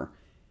farmer.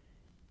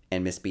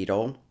 And Miss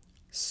Beadle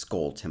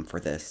scolds him for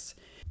this.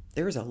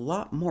 There is a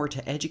lot more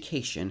to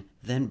education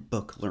than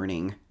book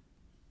learning.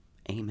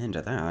 Amen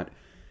to that.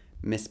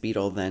 Miss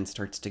Beadle then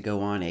starts to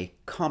go on a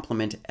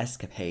compliment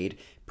escapade,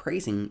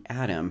 praising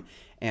Adam,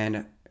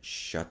 and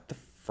shut the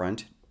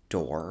front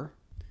door.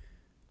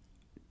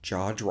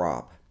 Jaw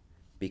drop,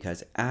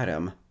 because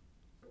Adam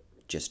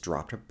just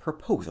dropped a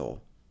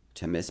proposal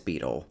to Miss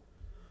Beadle.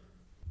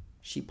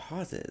 She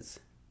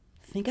pauses.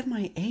 Think of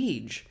my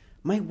age,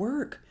 my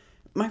work,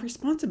 my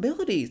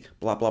responsibilities,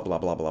 blah, blah, blah,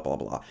 blah, blah, blah,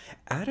 blah.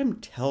 Adam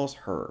tells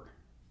her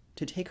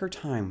to take her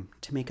time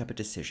to make up a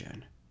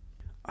decision.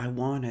 I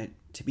want it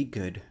to be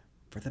good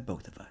for the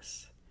both of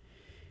us.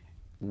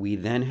 We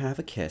then have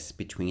a kiss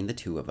between the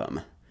two of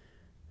them.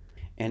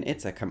 And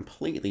it's a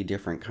completely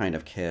different kind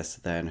of kiss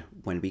than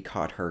when we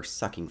caught her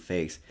sucking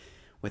face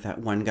with that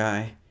one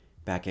guy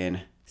back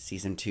in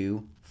season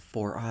 2,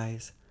 Four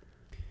Eyes.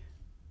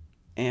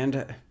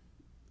 And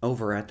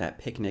over at that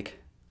picnic,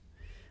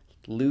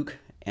 Luke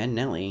and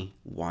Nellie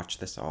watch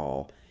this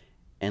all,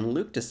 and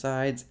Luke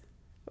decides,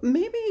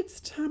 maybe it's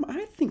time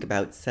I think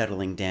about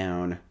settling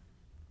down.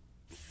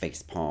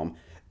 Facepalm.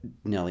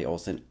 Nellie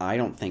Oleson, I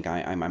don't think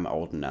I'm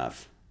old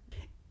enough.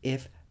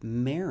 If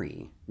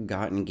Mary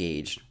got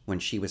engaged when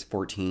she was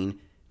 14,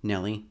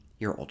 Nellie,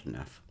 you're old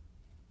enough.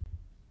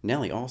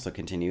 Nellie also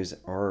continues,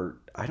 or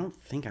I don't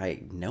think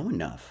I know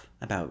enough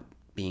about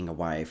being a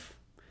wife.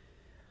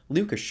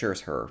 Luke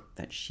assures her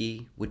that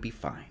she would be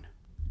fine.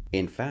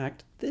 In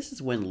fact, this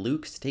is when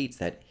Luke states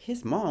that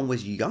his mom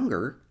was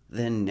younger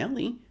than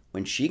Nellie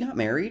when she got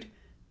married.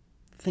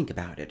 Think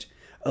about it.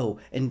 Oh,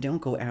 and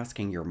don't go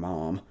asking your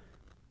mom.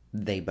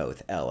 They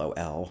both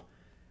LOL.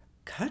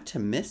 Cut to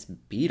Miss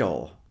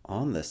Beadle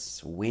on the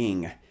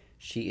swing.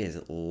 She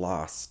is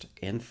lost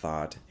in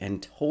thought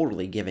and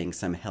totally giving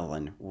some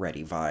Helen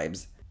Reddy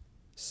vibes.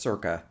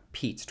 Circa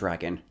Pete's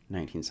Dragon,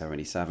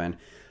 1977.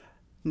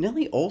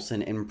 Nellie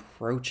Oleson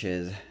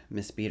approaches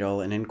Miss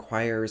Beadle and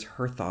inquires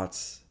her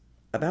thoughts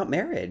about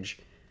marriage.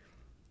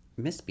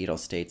 Miss Beadle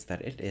states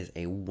that it is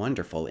a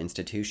wonderful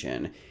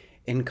institution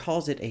and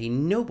calls it a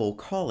noble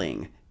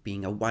calling,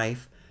 being a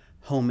wife,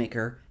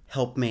 homemaker,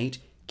 helpmate,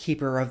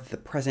 keeper of the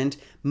present,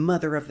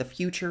 mother of the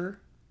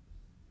future.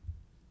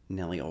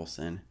 Nellie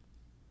Oleson,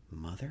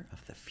 mother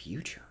of the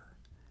future.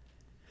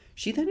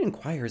 She then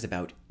inquires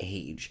about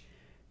age,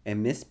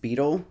 and Miss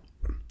Beadle,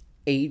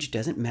 age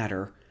doesn't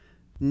matter.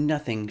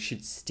 Nothing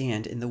should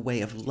stand in the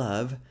way of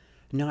love,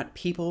 not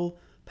people,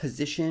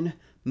 position,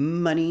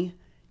 money,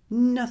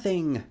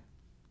 nothing.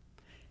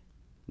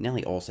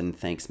 Nellie Oleson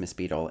thanks Miss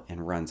Beadle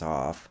and runs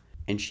off,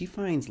 and she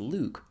finds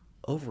Luke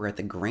over at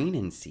the Grain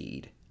and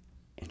Seed,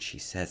 and she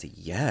says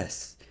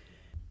yes.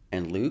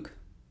 And Luke,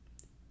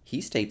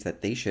 he states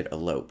that they should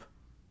elope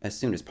as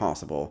soon as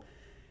possible,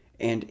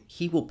 and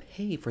he will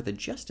pay for the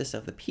justice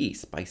of the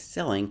peace by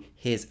selling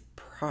his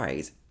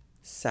prize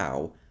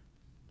sow.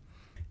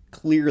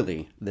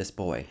 Clearly, this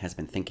boy has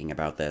been thinking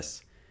about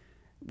this.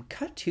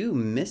 Cut to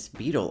Miss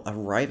Beadle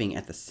arriving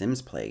at the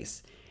Sims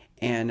place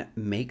and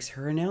makes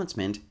her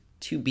announcement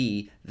to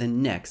be the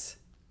next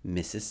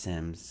Mrs.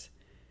 Sims.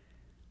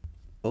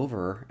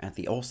 Over at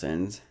the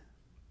Olsons,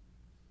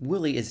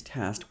 Willie is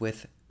tasked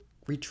with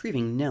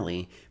retrieving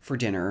Nellie for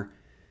dinner,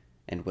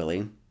 and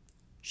Willie,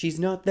 she's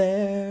not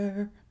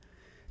there.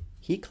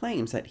 He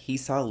claims that he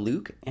saw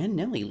Luke and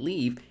Nellie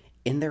leave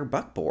in their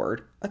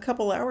buckboard a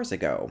couple hours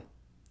ago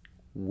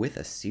with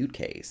a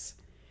suitcase.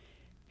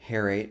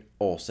 Harriet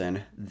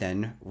Oleson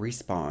then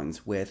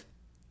responds with,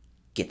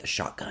 "Get the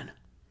shotgun."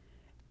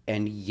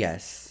 And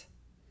yes,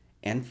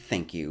 and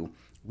thank you,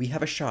 we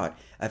have a shot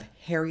of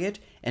Harriet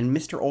and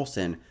Mr.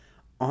 Oleson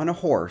on a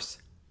horse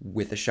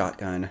with a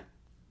shotgun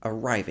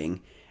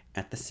arriving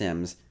at the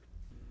Sims.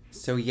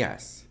 So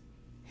yes,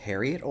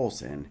 Harriet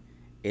Oleson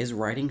is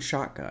riding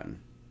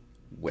shotgun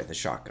with a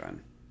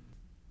shotgun.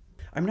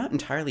 I'm not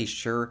entirely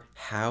sure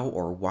how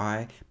or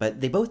why, but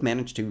they both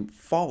manage to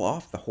fall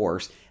off the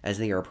horse as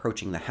they are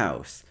approaching the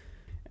house.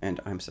 And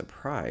I'm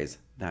surprised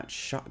that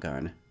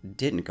shotgun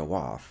didn't go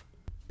off.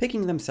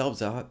 Picking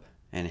themselves up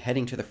and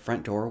heading to the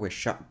front door with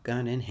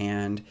shotgun in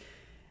hand,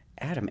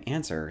 Adam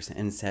answers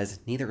and says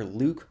neither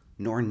Luke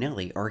nor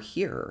Nellie are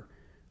here.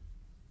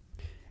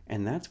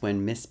 And that's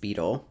when Miss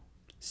Beadle,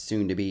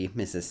 soon to be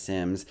Mrs.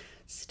 Sims,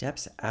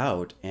 steps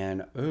out,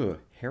 and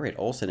Harriet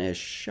Oleson is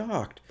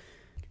shocked.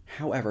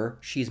 However,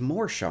 she's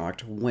more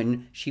shocked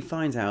when she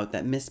finds out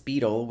that Miss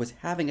Beadle was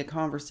having a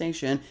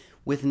conversation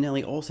with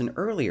Nellie Oleson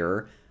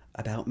earlier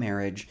about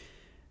marriage,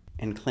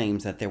 and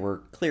claims that there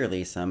were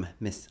clearly some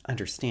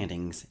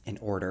misunderstandings in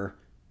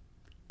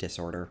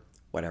disorder,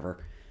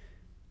 whatever.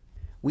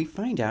 We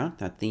find out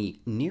that the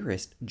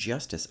nearest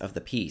justice of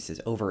the peace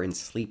is over in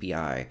Sleepy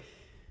Eye,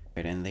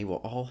 and they will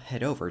all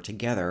head over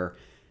together.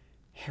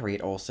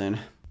 Harriet Oleson,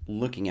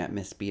 looking at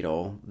Miss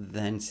Beadle,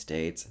 then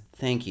states,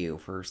 "Thank you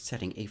for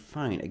setting a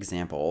fine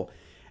example,"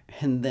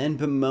 and then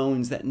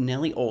bemoans that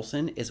Nellie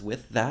Oleson is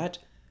with that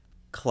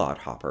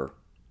clodhopper.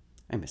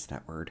 I missed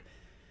that word.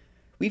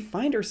 We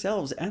find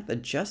ourselves at the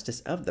Justice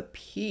of the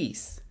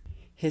Peace.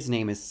 His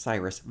name is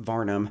Cyrus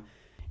Varnum,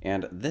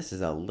 and this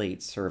is a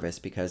late service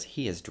because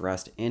he is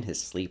dressed in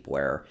his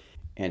sleepwear,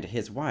 and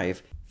his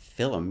wife,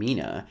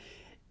 Philomena,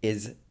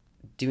 is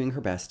doing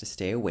her best to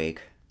stay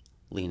awake,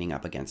 leaning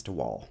up against a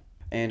wall.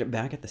 And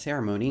back at the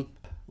ceremony,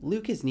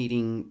 Luke is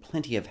needing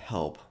plenty of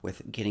help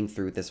with getting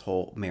through this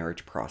whole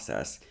marriage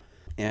process.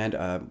 And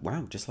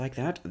wow, just like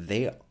that,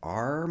 they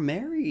are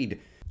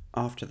married.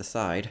 Off to the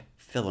side,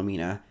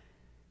 Philomena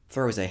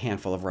throws a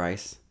handful of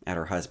rice at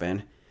her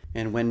husband,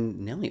 and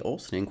when Nellie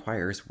Oleson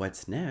inquires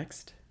what's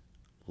next,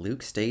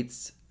 Luke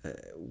states,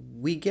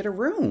 we get a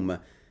room.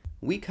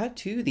 We cut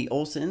to the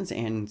Olsons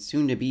and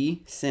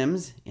soon-to-be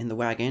Sims in the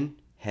wagon,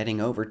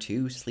 heading over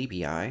to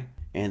Sleepy Eye,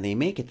 and they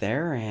make it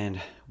there and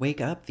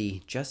wake up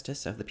the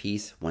Justice of the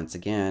Peace once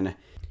again.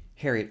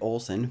 Harriet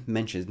Oleson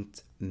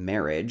mentions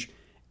marriage,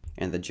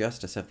 and the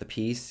Justice of the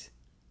Peace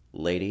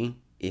lady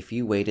if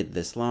you waited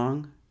this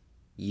long,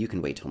 you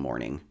can wait till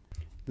morning.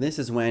 This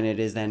is when it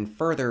is then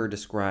further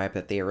described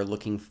that they are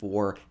looking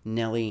for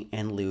Nellie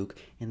and Luke,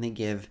 and they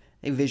give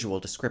a visual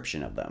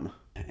description of them.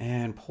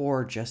 And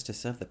poor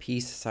Justice of the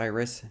Peace,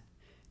 Cyrus,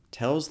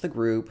 tells the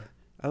group,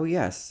 oh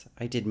yes,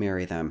 I did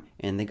marry them,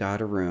 and they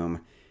got a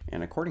room.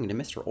 And according to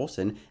Mr.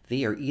 Olson,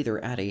 they are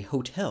either at a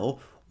hotel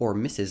or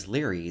Mrs.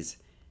 Leary's.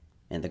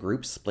 And the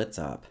group splits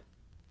up.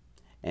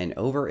 And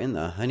over in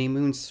the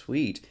honeymoon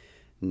suite,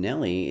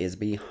 Nellie is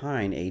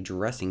behind a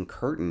dressing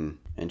curtain,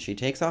 and she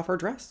takes off her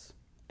dress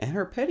and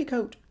her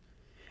petticoat,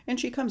 and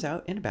she comes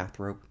out in a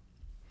bathrobe.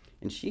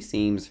 And she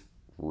seems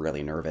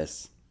really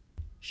nervous.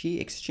 She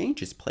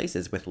exchanges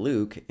places with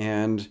Luke,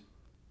 and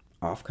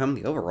off come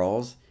the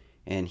overalls,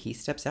 and he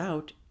steps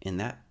out in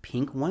that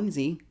pink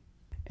onesie,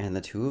 and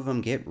the two of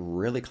them get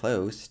really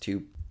close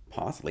to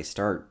possibly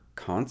start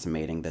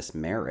consummating this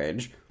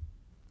marriage.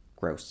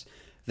 Gross.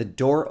 The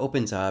door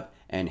opens up,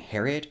 and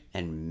Harriet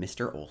and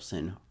Mr.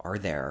 Olson are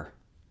there.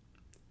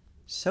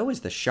 So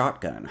is the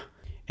shotgun,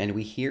 and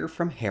we hear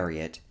from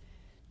Harriet,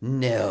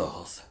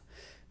 Nels,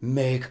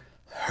 make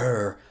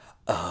her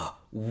a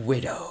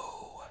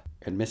widow.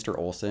 And Mr.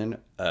 Olson,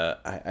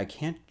 I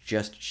can't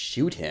just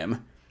shoot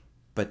him.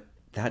 But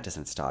that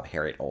doesn't stop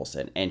Harriet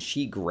Olson, and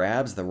she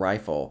grabs the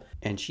rifle,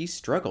 and she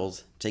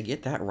struggles to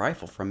get that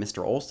rifle from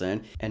Mr.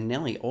 Olson, and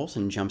Nellie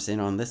Olson jumps in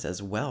on this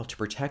as well to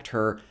protect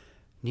her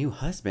new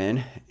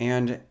husband,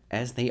 and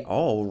as they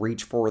all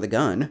reach for the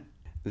gun,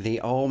 they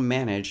all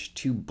manage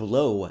to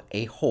blow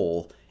a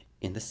hole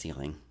in the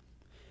ceiling.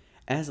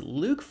 As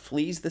Luke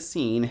flees the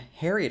scene,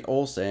 Harriet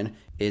Olson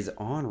is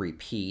on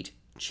repeat,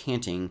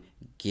 chanting,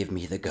 give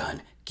me the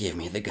gun, give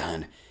me the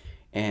gun.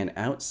 And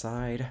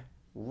outside,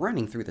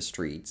 running through the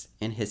streets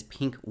in his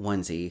pink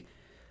onesie,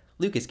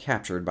 Luke is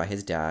captured by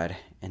his dad,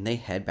 and they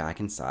head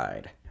back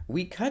inside.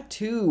 We cut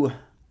to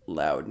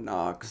loud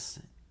knocks,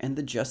 and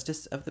the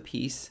Justice of the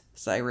Peace,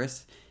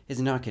 Cyrus,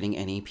 is not getting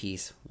any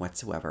peace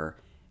whatsoever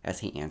as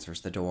he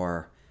answers the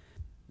door.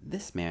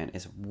 This man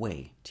is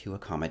way too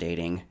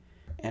accommodating.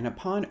 And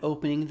upon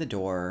opening the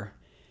door,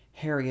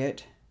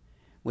 Harriet,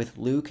 with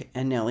Luke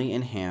and Nellie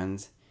in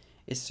hands,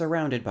 is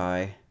surrounded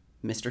by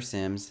Mr.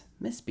 Sims,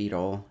 Miss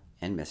Beadle,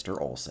 and Mr.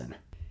 Olson.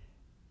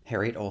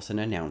 Harriet Olson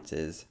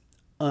announces,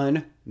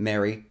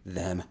 unmarry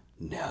them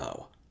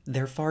now.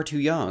 They're far too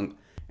young.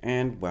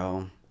 And,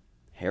 well,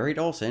 Harriet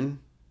Olson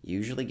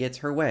usually gets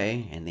her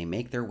way, and they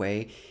make their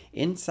way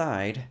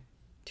inside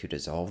to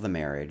dissolve the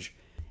marriage.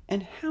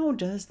 And how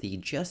does the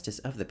Justice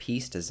of the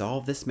Peace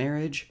dissolve this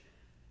marriage?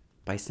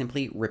 By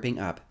simply ripping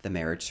up the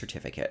marriage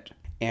certificate.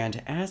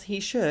 And as he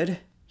should,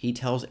 he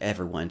tells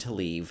everyone to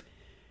leave.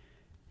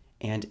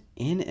 And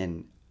in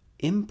an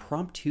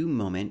impromptu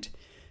moment,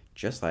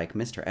 just like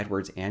Mr.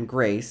 Edwards and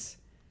Grace,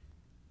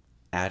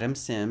 Adam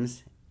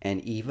Sims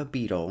and Eva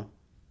Beadle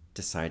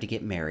decide to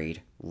get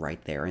married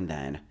right there and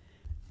then.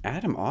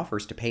 Adam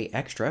offers to pay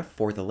extra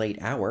for the late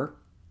hour,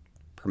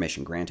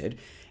 permission granted,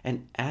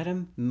 and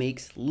Adam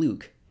makes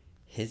Luke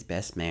his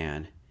best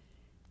man.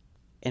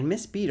 And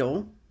Miss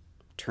Beadle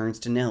turns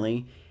to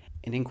Nellie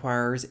and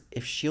inquires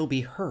if she'll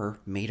be her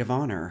maid of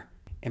honor,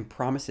 and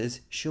promises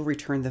she'll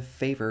return the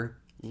favor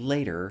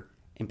later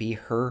and be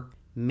her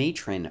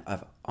matron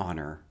of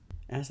honor.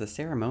 As the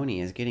ceremony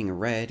is getting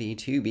ready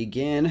to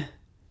begin,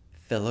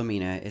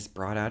 Philomena is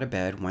brought out of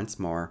bed once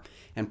more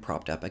and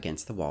propped up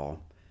against the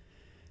wall.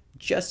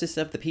 Justice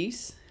of the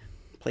Peace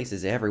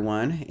places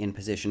everyone in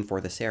position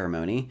for the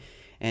ceremony,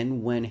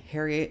 and when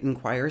Harriet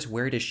inquires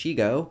where does she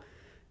go,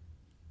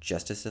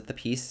 Justice of the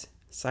Peace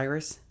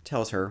Cyrus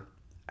tells her,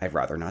 I'd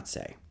rather not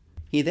say.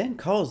 He then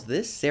calls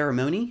this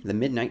ceremony the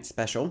Midnight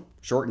Special,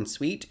 short and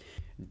sweet.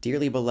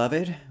 Dearly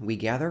beloved, we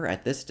gather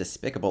at this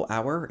despicable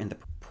hour in the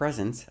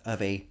presence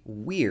of a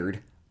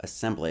weird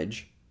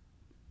assemblage.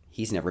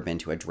 He's never been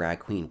to a drag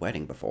queen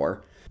wedding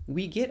before.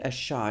 We get a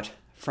shot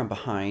from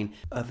behind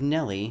of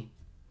Nellie,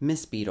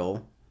 Miss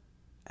Beadle,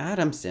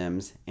 Adam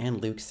Sims,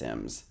 and Luke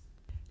Sims.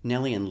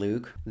 Nellie and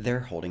Luke, they're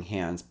holding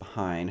hands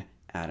behind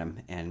Adam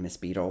and Miss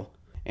Beadle.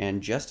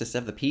 And Justice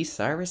of the Peace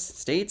Cyrus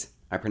states,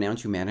 I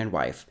pronounce you man and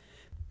wife.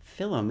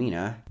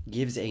 Philomena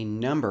gives a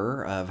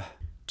number of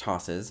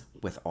tosses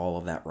with all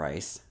of that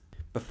rice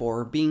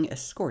before being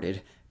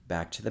escorted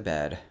back to the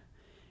bed.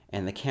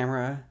 And the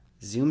camera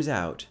zooms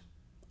out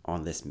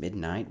on this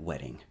midnight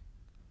wedding.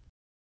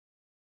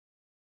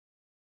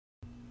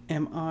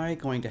 Am I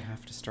going to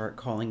have to start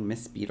calling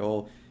Miss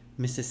Beadle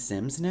Mrs.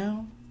 Sims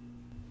now?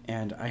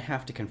 And I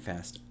have to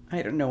confess,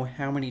 I don't know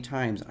how many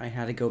times I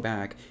had to go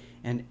back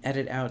and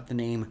edit out the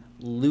name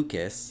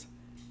Lucas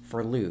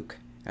for Luke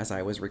as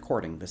I was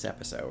recording this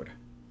episode.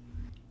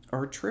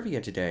 Our trivia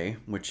today,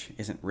 which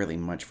isn't really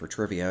much for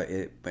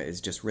trivia, but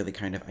is just really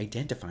kind of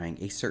identifying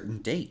a certain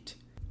date.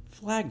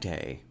 Flag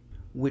Day,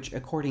 which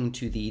according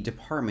to the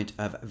Department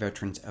of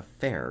Veterans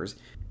Affairs,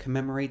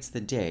 commemorates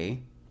the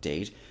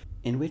date,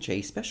 in which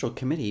a special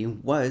committee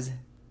was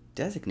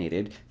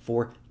designated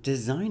for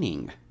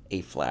designing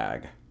a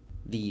flag.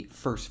 The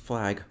first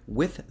flag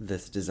with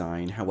this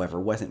design, however,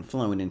 wasn't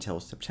flown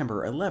until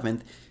September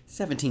 11th,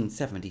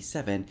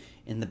 1777,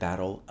 in the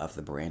Battle of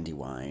the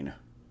Brandywine.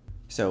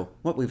 So,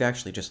 what we've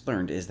actually just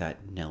learned is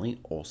that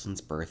Nellie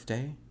Oleson's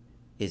birthday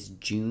is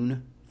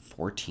June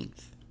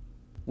 14th,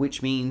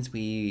 which means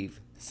we've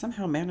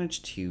somehow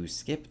managed to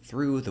skip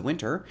through the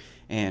winter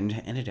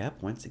and ended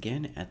up once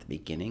again at the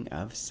beginning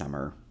of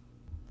summer.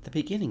 The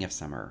beginning of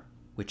summer,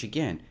 which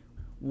again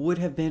would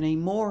have been a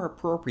more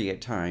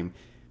appropriate time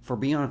for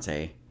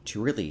Beyonce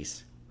to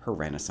release her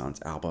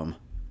Renaissance album.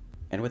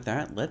 And with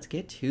that, let's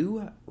get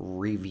to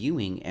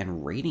reviewing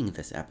and rating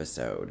this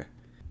episode.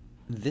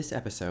 This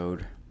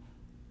episode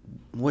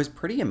was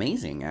pretty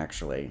amazing,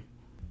 actually.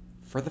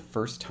 For the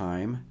first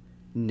time,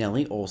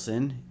 Nellie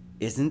Oleson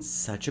isn't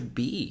such a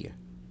bee.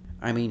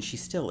 I mean, she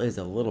still is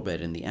a little bit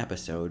in the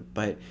episode,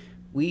 but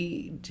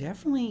we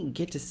definitely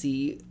get to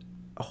see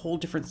a whole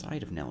different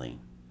side of Nellie.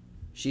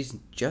 She's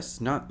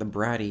just not the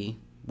bratty,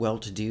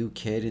 well-to-do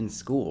kid in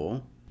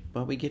school,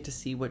 but we get to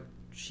see what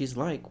she's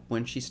like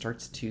when she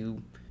starts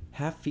to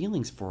have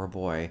feelings for a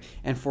boy,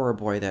 and for a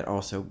boy that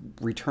also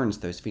returns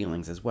those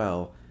feelings as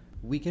well.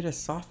 We get a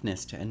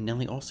softness to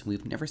Nellie Oleson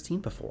we've never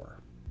seen before.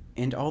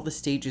 And all the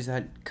stages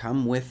that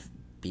come with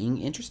being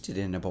interested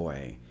in a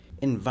boy.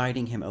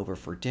 Inviting him over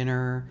for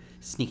dinner,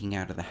 sneaking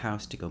out of the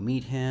house to go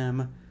meet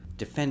him,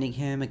 defending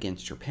him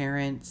against your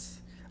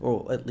parents,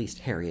 or at least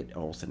Harriet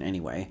Oleson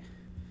anyway.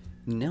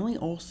 Nellie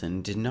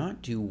Oleson did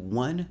not do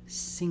one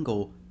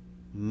single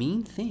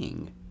mean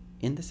thing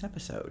in this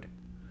episode.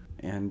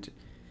 And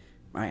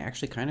I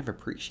actually kind of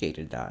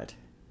appreciated that.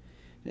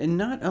 And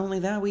not only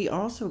that, we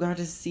also got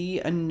to see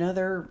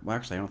another, well,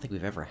 actually, I don't think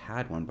we've ever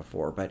had one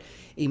before, but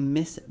a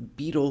Miss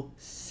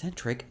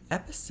Beadle-centric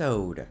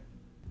episode.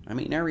 I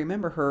mean, I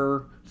remember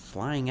her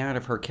flying out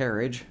of her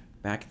carriage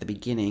back at the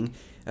beginning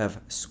of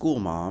School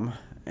Mom,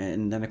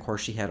 and then, of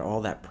course, she had all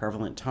that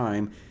prevalent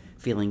time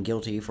feeling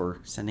guilty for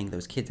sending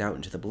those kids out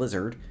into the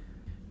blizzard.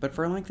 But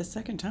for like the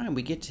second time,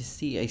 we get to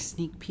see a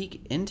sneak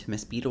peek into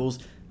Miss Beadle's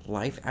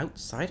life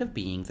outside of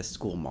being the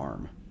school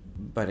marm.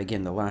 But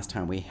again, the last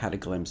time we had a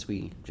glimpse,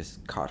 we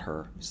just caught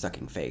her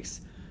sucking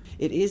face.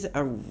 It is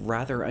a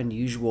rather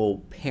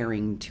unusual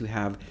pairing to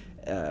have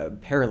a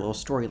parallel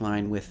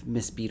storyline with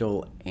Miss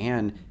Beadle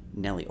and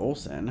Nellie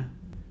Oleson,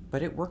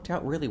 but it worked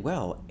out really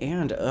well.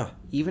 And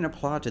even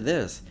applaud to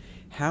this,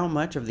 how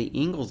much of the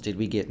Ingalls did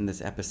we get in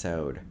this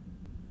episode?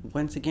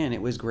 Once again,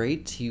 it was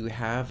great to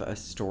have a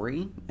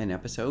story, an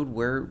episode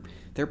where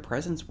their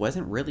presence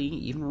wasn't really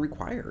even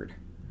required.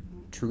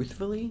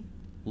 Truthfully,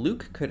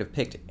 Luke could have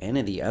picked any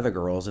of the other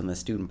girls in the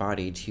student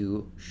body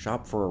to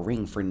shop for a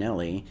ring for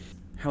Nellie.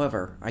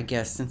 However, I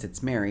guess since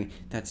it's Mary,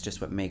 that's just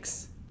what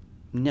makes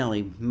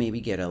Nellie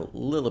maybe get a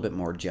little bit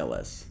more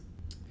jealous.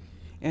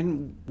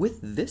 And with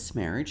this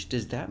marriage,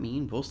 does that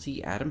mean we'll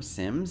see Adam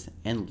Sims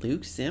and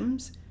Luke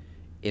Sims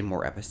in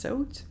more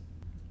episodes?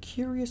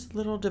 Curious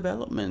little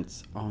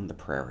developments on the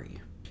prairie.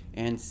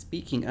 And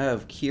speaking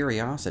of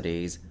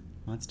curiosities,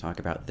 let's talk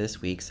about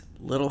this week's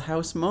Little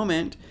House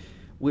moment,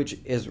 which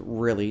is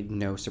really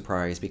no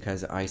surprise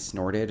because I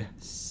snorted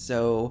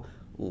so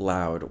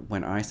loud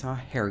when I saw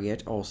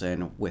Harriet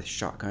Oleson with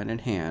shotgun in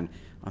hand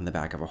on the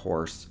back of a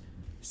horse.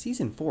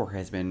 Season 4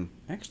 has been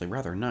actually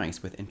rather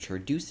nice with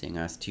introducing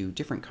us to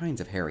different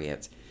kinds of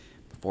Harriets.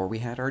 Before we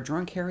had our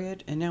drunk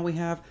Harriet, and now we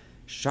have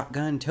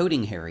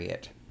shotgun-toting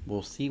Harriet.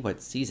 We'll see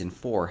what Season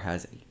 4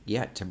 has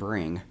yet to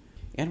bring.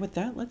 And with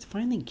that, let's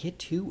finally get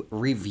to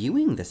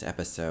reviewing this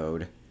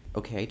episode.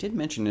 Okay, I did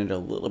mention it a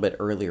little bit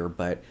earlier,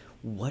 but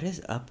what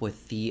is up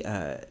with the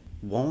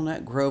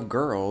Walnut Grove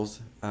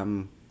girls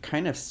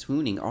kind of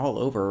swooning all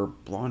over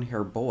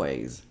blonde-haired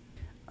boys?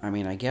 I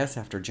mean, I guess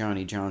after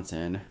Johnny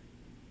Johnson,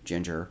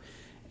 ginger,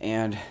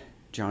 and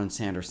John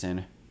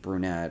Sanderson,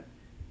 brunette,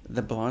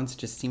 the blondes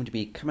just seem to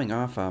be coming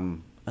off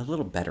a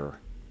little better,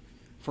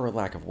 for a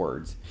lack of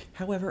words.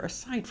 However,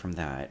 aside from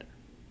that,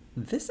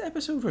 this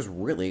episode was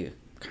really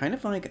kind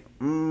of like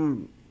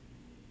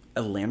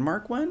a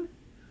landmark one.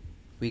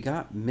 We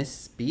got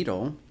Miss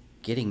Beadle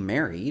getting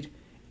married,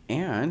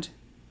 and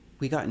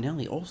we got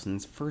Nellie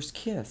Oleson's first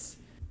kiss,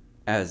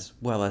 as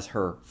well as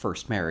her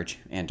first marriage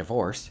and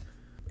divorce.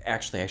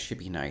 Actually, I should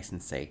be nice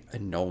and say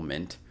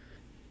annulment.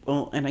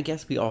 Well, and I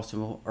guess we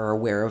also are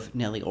aware of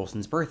Nellie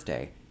Oleson's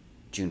birthday,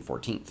 June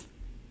 14th.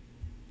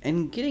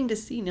 And getting to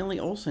see Nellie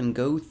Oleson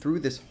go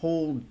through this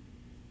whole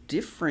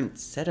different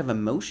set of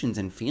emotions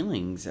and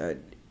feelings,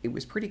 it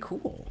was pretty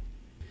cool.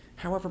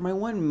 However, my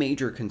one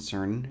major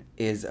concern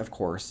is, of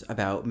course,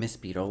 about Miss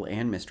Beadle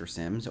and Mr.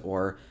 Sims,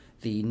 or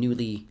the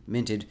newly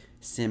minted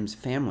Sims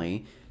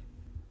family.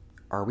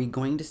 Are we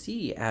going to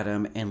see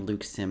Adam and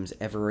Luke Sims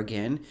ever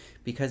again?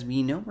 Because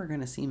we know we're going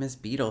to see Miss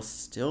Beadle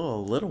still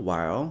a little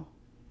while.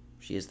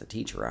 She is the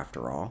teacher,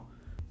 after all.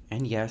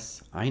 And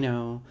yes, I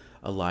know,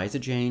 Eliza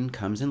Jane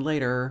comes in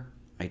later.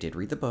 I did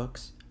read the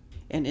books.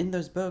 And in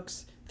those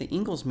books, the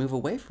Ingalls move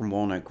away from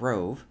Walnut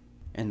Grove,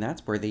 and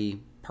that's where they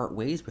part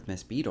ways with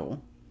Miss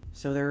Beadle.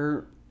 So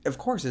there, of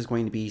course, is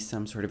going to be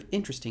some sort of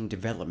interesting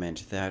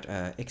development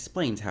that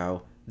explains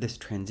how this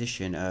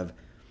transition of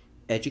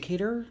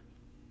educator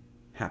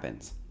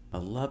happens. A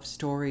love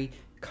story,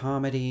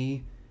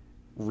 comedy,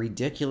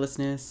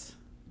 ridiculousness,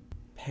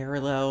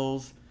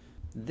 parallels.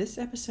 This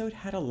episode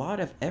had a lot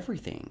of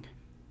everything,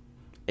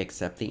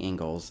 except the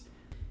Ingalls.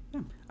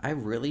 Yeah, I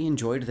really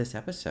enjoyed this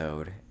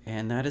episode,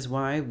 and that is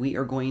why we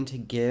are going to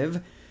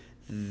give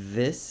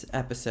this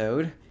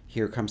episode,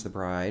 Here Comes the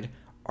Bride,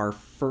 our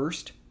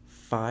first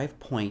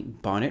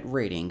 5-point bonnet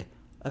rating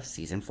of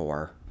season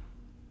 4.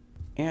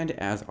 And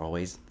as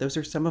always, those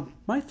are some of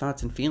my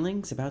thoughts and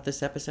feelings about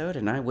this episode,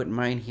 and I wouldn't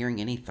mind hearing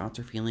any thoughts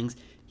or feelings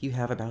you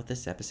have about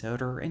this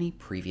episode or any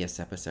previous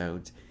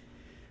episodes.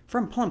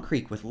 From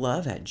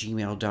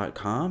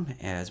plumcreekwithlove@gmail.com,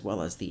 as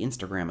well as the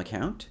Instagram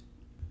account.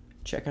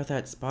 Check out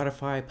that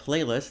Spotify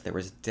playlist. There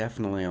was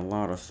definitely a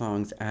lot of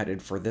songs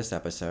added for this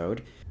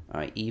episode.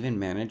 I even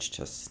managed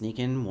to sneak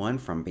in one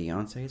from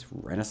Beyonce's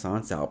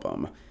Renaissance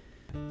album.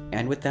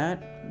 And with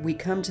that, we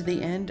come to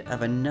the end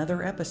of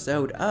another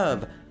episode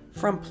of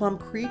From Plum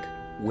Creek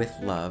with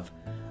Love,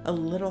 a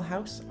Little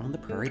House on the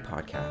Prairie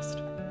podcast.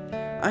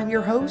 I'm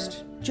your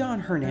host, John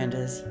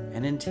Hernandez,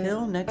 and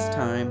until next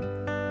time,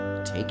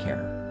 take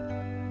care.